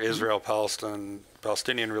for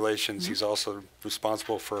Israel-Palestinian relations. He's also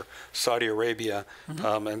responsible for Saudi Arabia.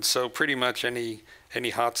 And so pretty much any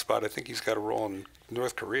hotspot, I think he's got a role in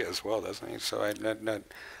North Korea as well, doesn't he? So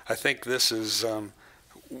I think this is,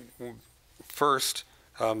 first,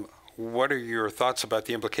 what are your thoughts about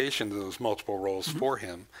the implications of those multiple roles for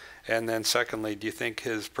him? And then secondly, do you think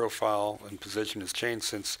his profile and position has changed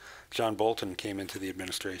since John Bolton came into the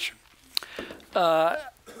administration?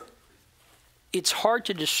 It's hard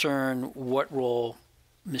to discern what role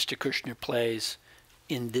Mr. Kushner plays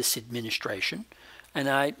in this administration. And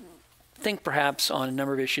I think perhaps on a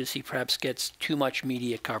number of issues he perhaps gets too much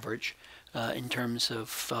media coverage in terms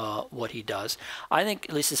of what he does. I think,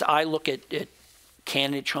 at least as I look at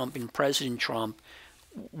candidate Trump and President Trump,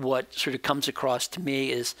 what sort of comes across to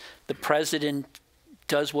me is the president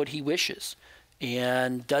does what he wishes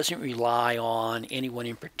and doesn't rely on anyone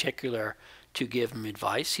in particular to give him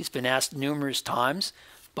advice. He's been asked numerous times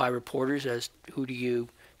by reporters as who do you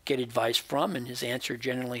get advice from, and his answer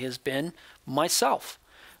generally has been myself.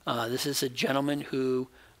 This is a gentleman who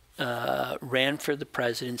ran for the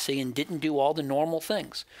presidency and didn't do all the normal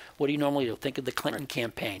things. What do you normally do? Think of the Clinton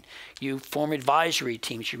campaign. You form advisory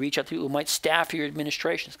teams. You reach out to people who might staff your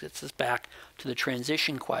administrations. Gets us back to the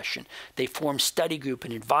transition question. They form study group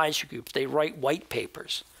and advisory groups. They write white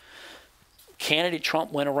papers. Candidate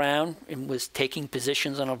Trump went around and was taking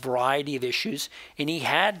positions on a variety of issues, and he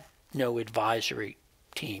had no advisory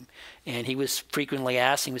team. And he was frequently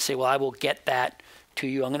asked, he would say, well, I will get that to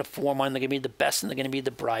you. I'm going to form one. They're going to be the best and they're going to be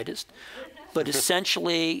the brightest. But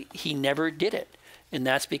essentially, he never did it. And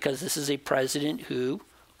that's because this is a president who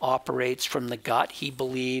operates from the gut. He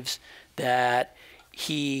believes that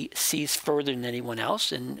he sees further than anyone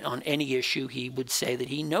else. And on any issue, he would say that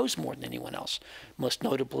he knows more than anyone else. Most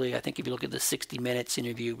notably, I think if you look at the 60 Minutes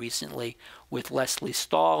interview recently with Leslie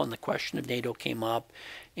Stahl, and the question of NATO came up,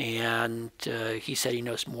 and he said he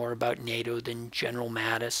knows more about NATO than General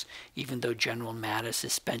Mattis, even though General Mattis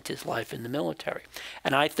has spent his life in the military.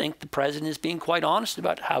 And I think the president is being quite honest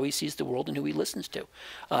about how he sees the world and who he listens to.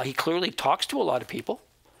 He clearly talks to a lot of people,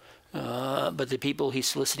 but the people he's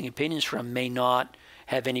soliciting opinions from may not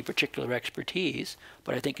have any particular expertise.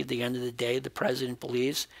 But I think at the end of the day, the president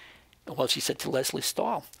believes, well, she said to Leslie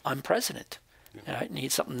Stahl, I'm president. Right? And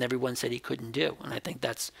he's something everyone said he couldn't do, and I think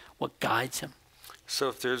that's what guides him. So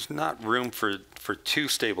if there's not room for two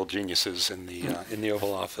stable geniuses in the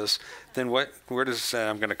Oval Office, then where does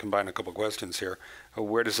I'm going to combine a couple questions here.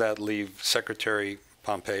 Where does that leave Secretary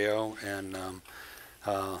Pompeo and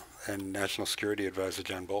National Security Advisor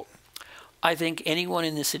John Bolton? I think anyone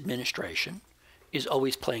in this administration is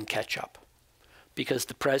always playing catch up, because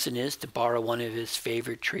the president is, to borrow one of his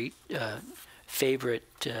favorite traits,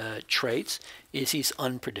 is he's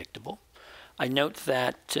unpredictable. I note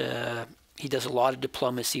that he does a lot of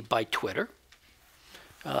diplomacy by Twitter.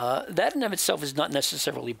 That in of itself is not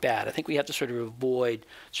necessarily bad. I think we have to sort of avoid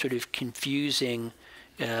sort of confusing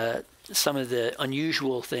some of the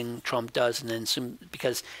unusual thing Trump does, and then some,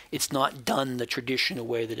 because it's not done the traditional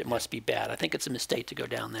way, that it must be bad. I think it's a mistake to go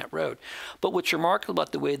down that road. But what's remarkable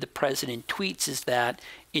about the way the president tweets is that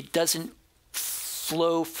it doesn't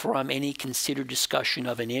flow from any considered discussion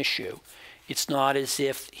of an issue. It's not as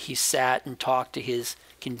if he sat and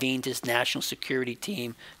convened his national security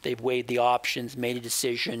team, they've weighed the options, made a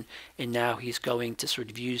decision, and now he's going to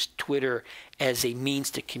sort of use Twitter as a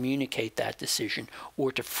means to communicate that decision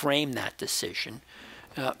or to frame that decision.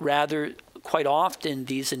 Rather, quite often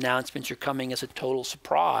these announcements are coming as a total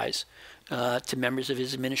surprise to members of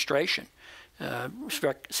his administration.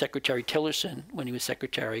 Secretary Tillerson, when he was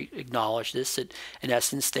secretary, acknowledged this, that in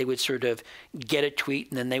essence they would sort of get a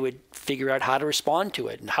tweet and then they would figure out how to respond to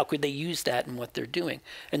it and how could they use that in what they're doing.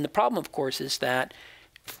 And the problem, of course, is that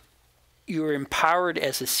you're empowered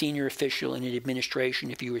as a senior official in an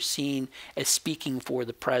administration if you are seen as speaking for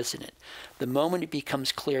the president. The moment it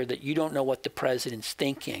becomes clear that you don't know what the president's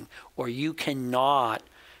thinking, or you cannot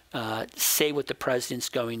say what the president's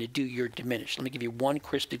going to do, you're diminished. Let me give you one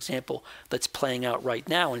crisp example that's playing out right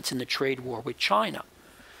now, and it's in the trade war with China.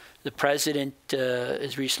 The president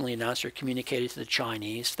has recently announced or communicated to the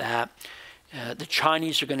Chinese that the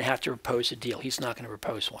Chinese are going to have to propose a deal. He's not going to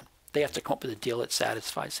propose one. They have to come up with a deal that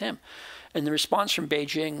satisfies him. And the response from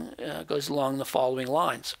Beijing goes along the following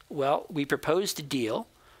lines. Well, we proposed a deal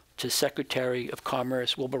to Secretary of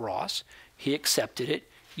Commerce Wilbur Ross. He accepted it.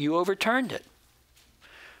 You overturned it.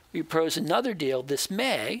 We proposed another deal this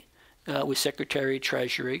May with Secretary of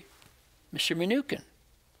Treasury, Mr. Mnuchin.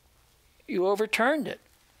 You overturned it.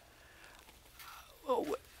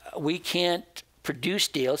 We can't produce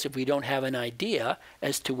deals if we don't have an idea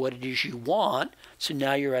as to what it is you want, so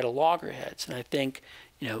now you're at a loggerheads. And I think,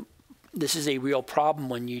 this is a real problem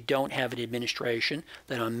when you don't have an administration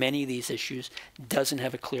that on many of these issues doesn't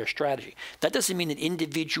have a clear strategy. That doesn't mean that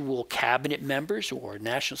individual cabinet members or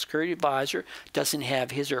national security advisor doesn't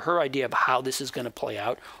have his or her idea of how this is going to play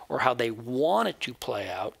out or how they want it to play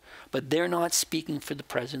out, but they're not speaking for the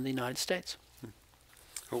President of the United States.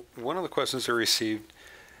 Well, one of the questions I received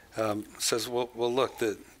says, well, look,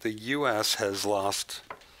 the U.S. has lost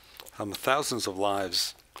thousands of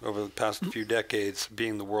lives over the past few decades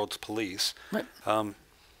being the world's police. Right.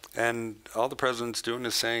 And all the president's doing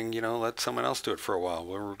is saying, let someone else do it for a while.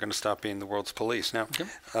 We're going to stop being the world's police. Now, okay.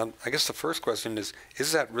 I guess the first question is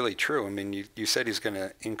that really true? I mean, you said he's going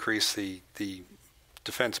to increase the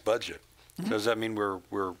defense budget. Mm-hmm. So does that mean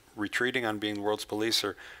we're retreating on being the world's police,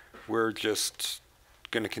 or we're just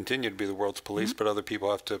going to continue to be the world's police, but other people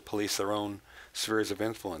have to police their own spheres of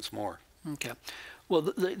influence more? Okay. Well,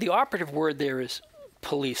 the operative word there is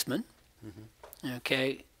policemen,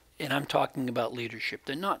 okay, and I'm talking about leadership.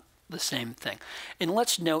 They're not the same thing. And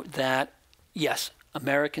let's note that, yes,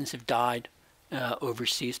 Americans have died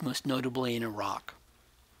overseas, most notably in Iraq.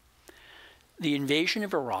 The invasion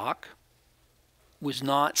of Iraq was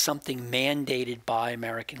not something mandated by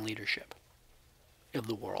American leadership of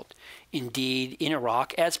the world. Indeed, in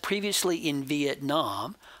Iraq, as previously in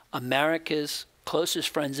Vietnam, America's closest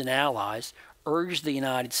friends and allies urged the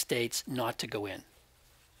United States not to go in.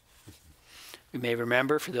 You may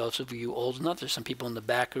remember, for those of you old enough, there's some people in the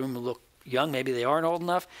back room who look young, maybe they aren't old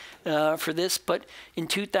enough for this, but in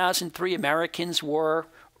 2003, Americans were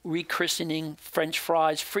rechristening French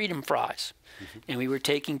fries freedom fries. And we were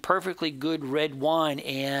taking perfectly good red wine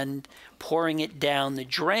and pouring it down the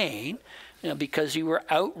drain because we were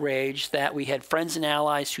outraged that we had friends and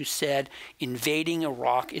allies who said invading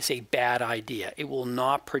Iraq is a bad idea. It will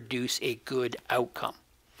not produce a good outcome.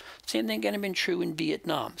 Same thing going to be true in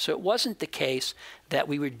Vietnam. So it wasn't the case that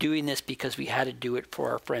we were doing this because we had to do it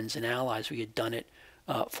for our friends and allies. We had done it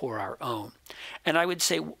for our own. And I would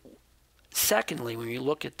say, secondly, when you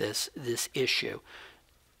look at this issue,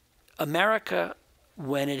 America,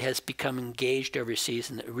 when it has become engaged overseas,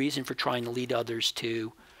 and the reason for trying to lead others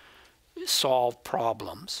to solve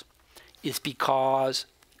problems is because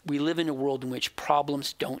we live in a world in which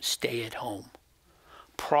problems don't stay at home.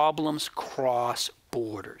 problems cross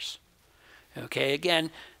borders. Okay,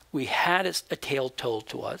 again, we had a tale told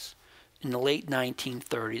to us in the late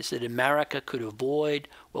 1930s that America could avoid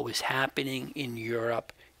what was happening in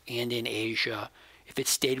Europe and in Asia if it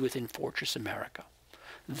stayed within Fortress America.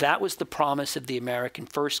 That was the promise of the American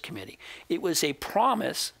First Committee. It was a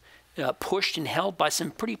promise pushed and held by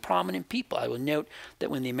some pretty prominent people. I will note that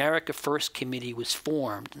when the America First Committee was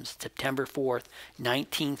formed on September 4th,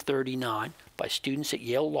 1939, by students at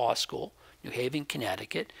Yale Law School, New Haven,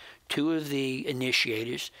 Connecticut, two of the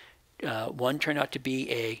initiators, one turned out to be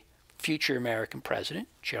a future American president,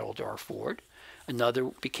 Gerald R. Ford. Another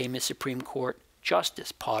became a Supreme Court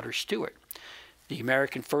Justice, Potter Stewart. The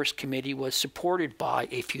American First Committee was supported by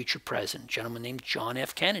a future president, a gentleman named John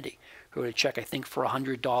F. Kennedy, who wrote a check, I think, for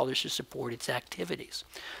 $100 to support its activities.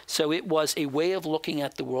 So it was a way of looking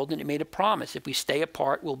at the world, and it made a promise. If we stay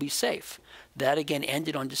apart, we'll be safe. That, again,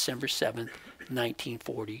 ended on December 7th,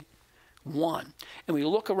 1941. And we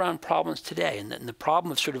look around problems today, and the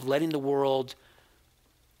problem of sort of letting the world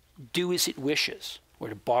do as it wishes, or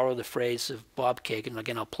to borrow the phrase of Bob Kagan,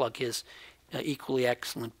 again, I'll plug his equally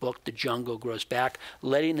excellent book, The Jungle Grows Back.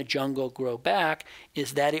 Letting the jungle grow back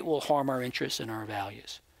is that it will harm our interests and our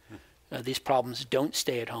values. These problems don't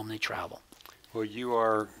stay at home, they travel. Well, you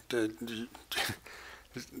are, the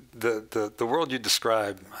world you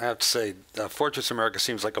describe, I have to say, Fortress America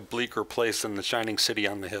seems like a bleaker place than the shining city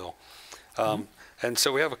on the hill. And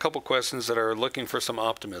so we have a couple questions that are looking for some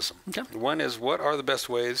optimism. Okay. One is, what are the best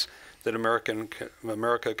ways that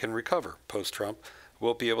America can recover post-Trump?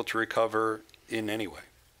 Will it be able to recover in any way?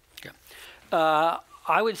 Okay.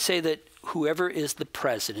 I would say that whoever is the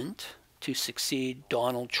president to succeed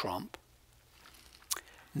Donald Trump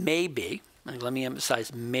may be, and let me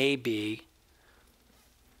emphasize, may be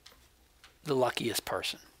the luckiest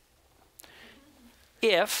person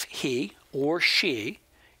if he or she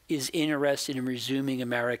is interested in resuming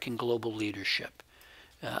American global leadership.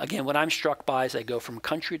 Again, what I'm struck by as I go from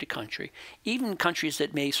country to country, even countries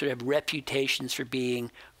that may sort of have reputations for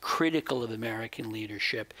being critical of American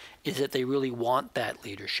leadership, is that they really want that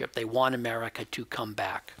leadership. They want America to come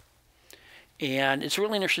back. And it's a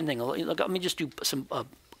really interesting thing. Look, let me just do some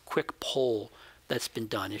quick poll that's been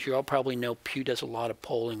done. As you all probably know, Pew does a lot of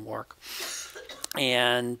polling work.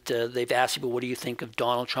 And they've asked people, what do you think of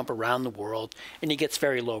Donald Trump around the world? And he gets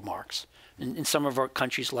very low marks. In some of our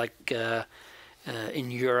countries, like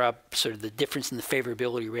in Europe, sort of the difference in the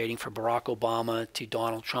favorability rating for Barack Obama to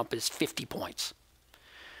Donald Trump is 50 points.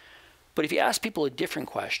 But if you ask people a different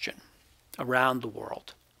question around the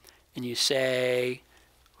world, and you say,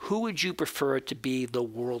 who would you prefer to be the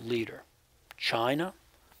world leader? China,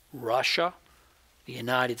 Russia, the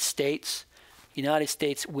United States? The United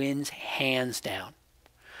States wins hands down,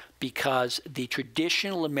 because the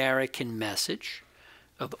traditional American message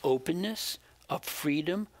of openness, of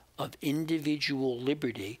freedom, of individual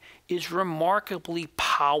liberty is remarkably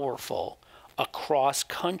powerful across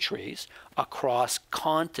countries, across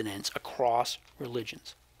continents, across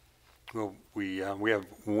religions. Well, we have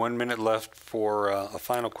 1 minute left for a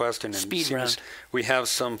final question. And Speed round. We have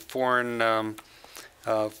some foreign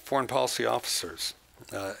policy officers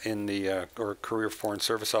in the or career foreign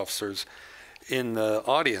service officers in the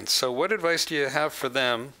audience. So what advice do you have for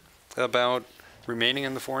them about remaining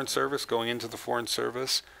in the Foreign Service, going into the Foreign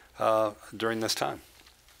Service during this time?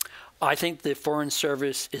 I think the Foreign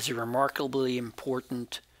Service is a remarkably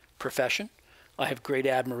important profession. I have great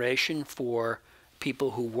admiration for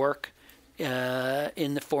people who work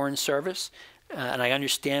in the Foreign Service. And I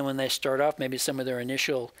understand when they start off, maybe some of their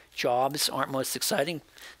initial jobs aren't most exciting.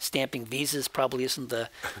 Stamping visas probably isn't the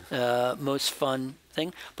most fun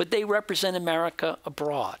thing. But they represent America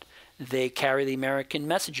abroad. They carry the American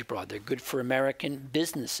message abroad. They're good for American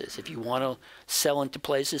businesses. If you want to sell into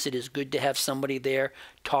places, it is good to have somebody there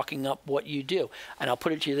talking up what you do. And I'll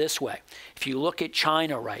put it to you this way. If you look at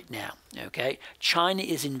China right now, okay, China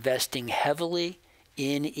is investing heavily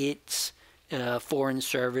in its Foreign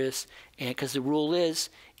Service, and because the rule is,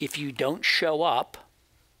 if you don't show up,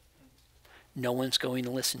 no one's going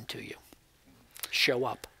to listen to you. Show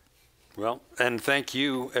up. Well, and thank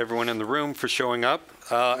you, everyone in the room, for showing up.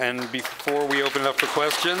 And before we open it up for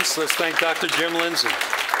questions, let's thank Dr. Jim Lindsay.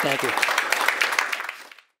 Thank you.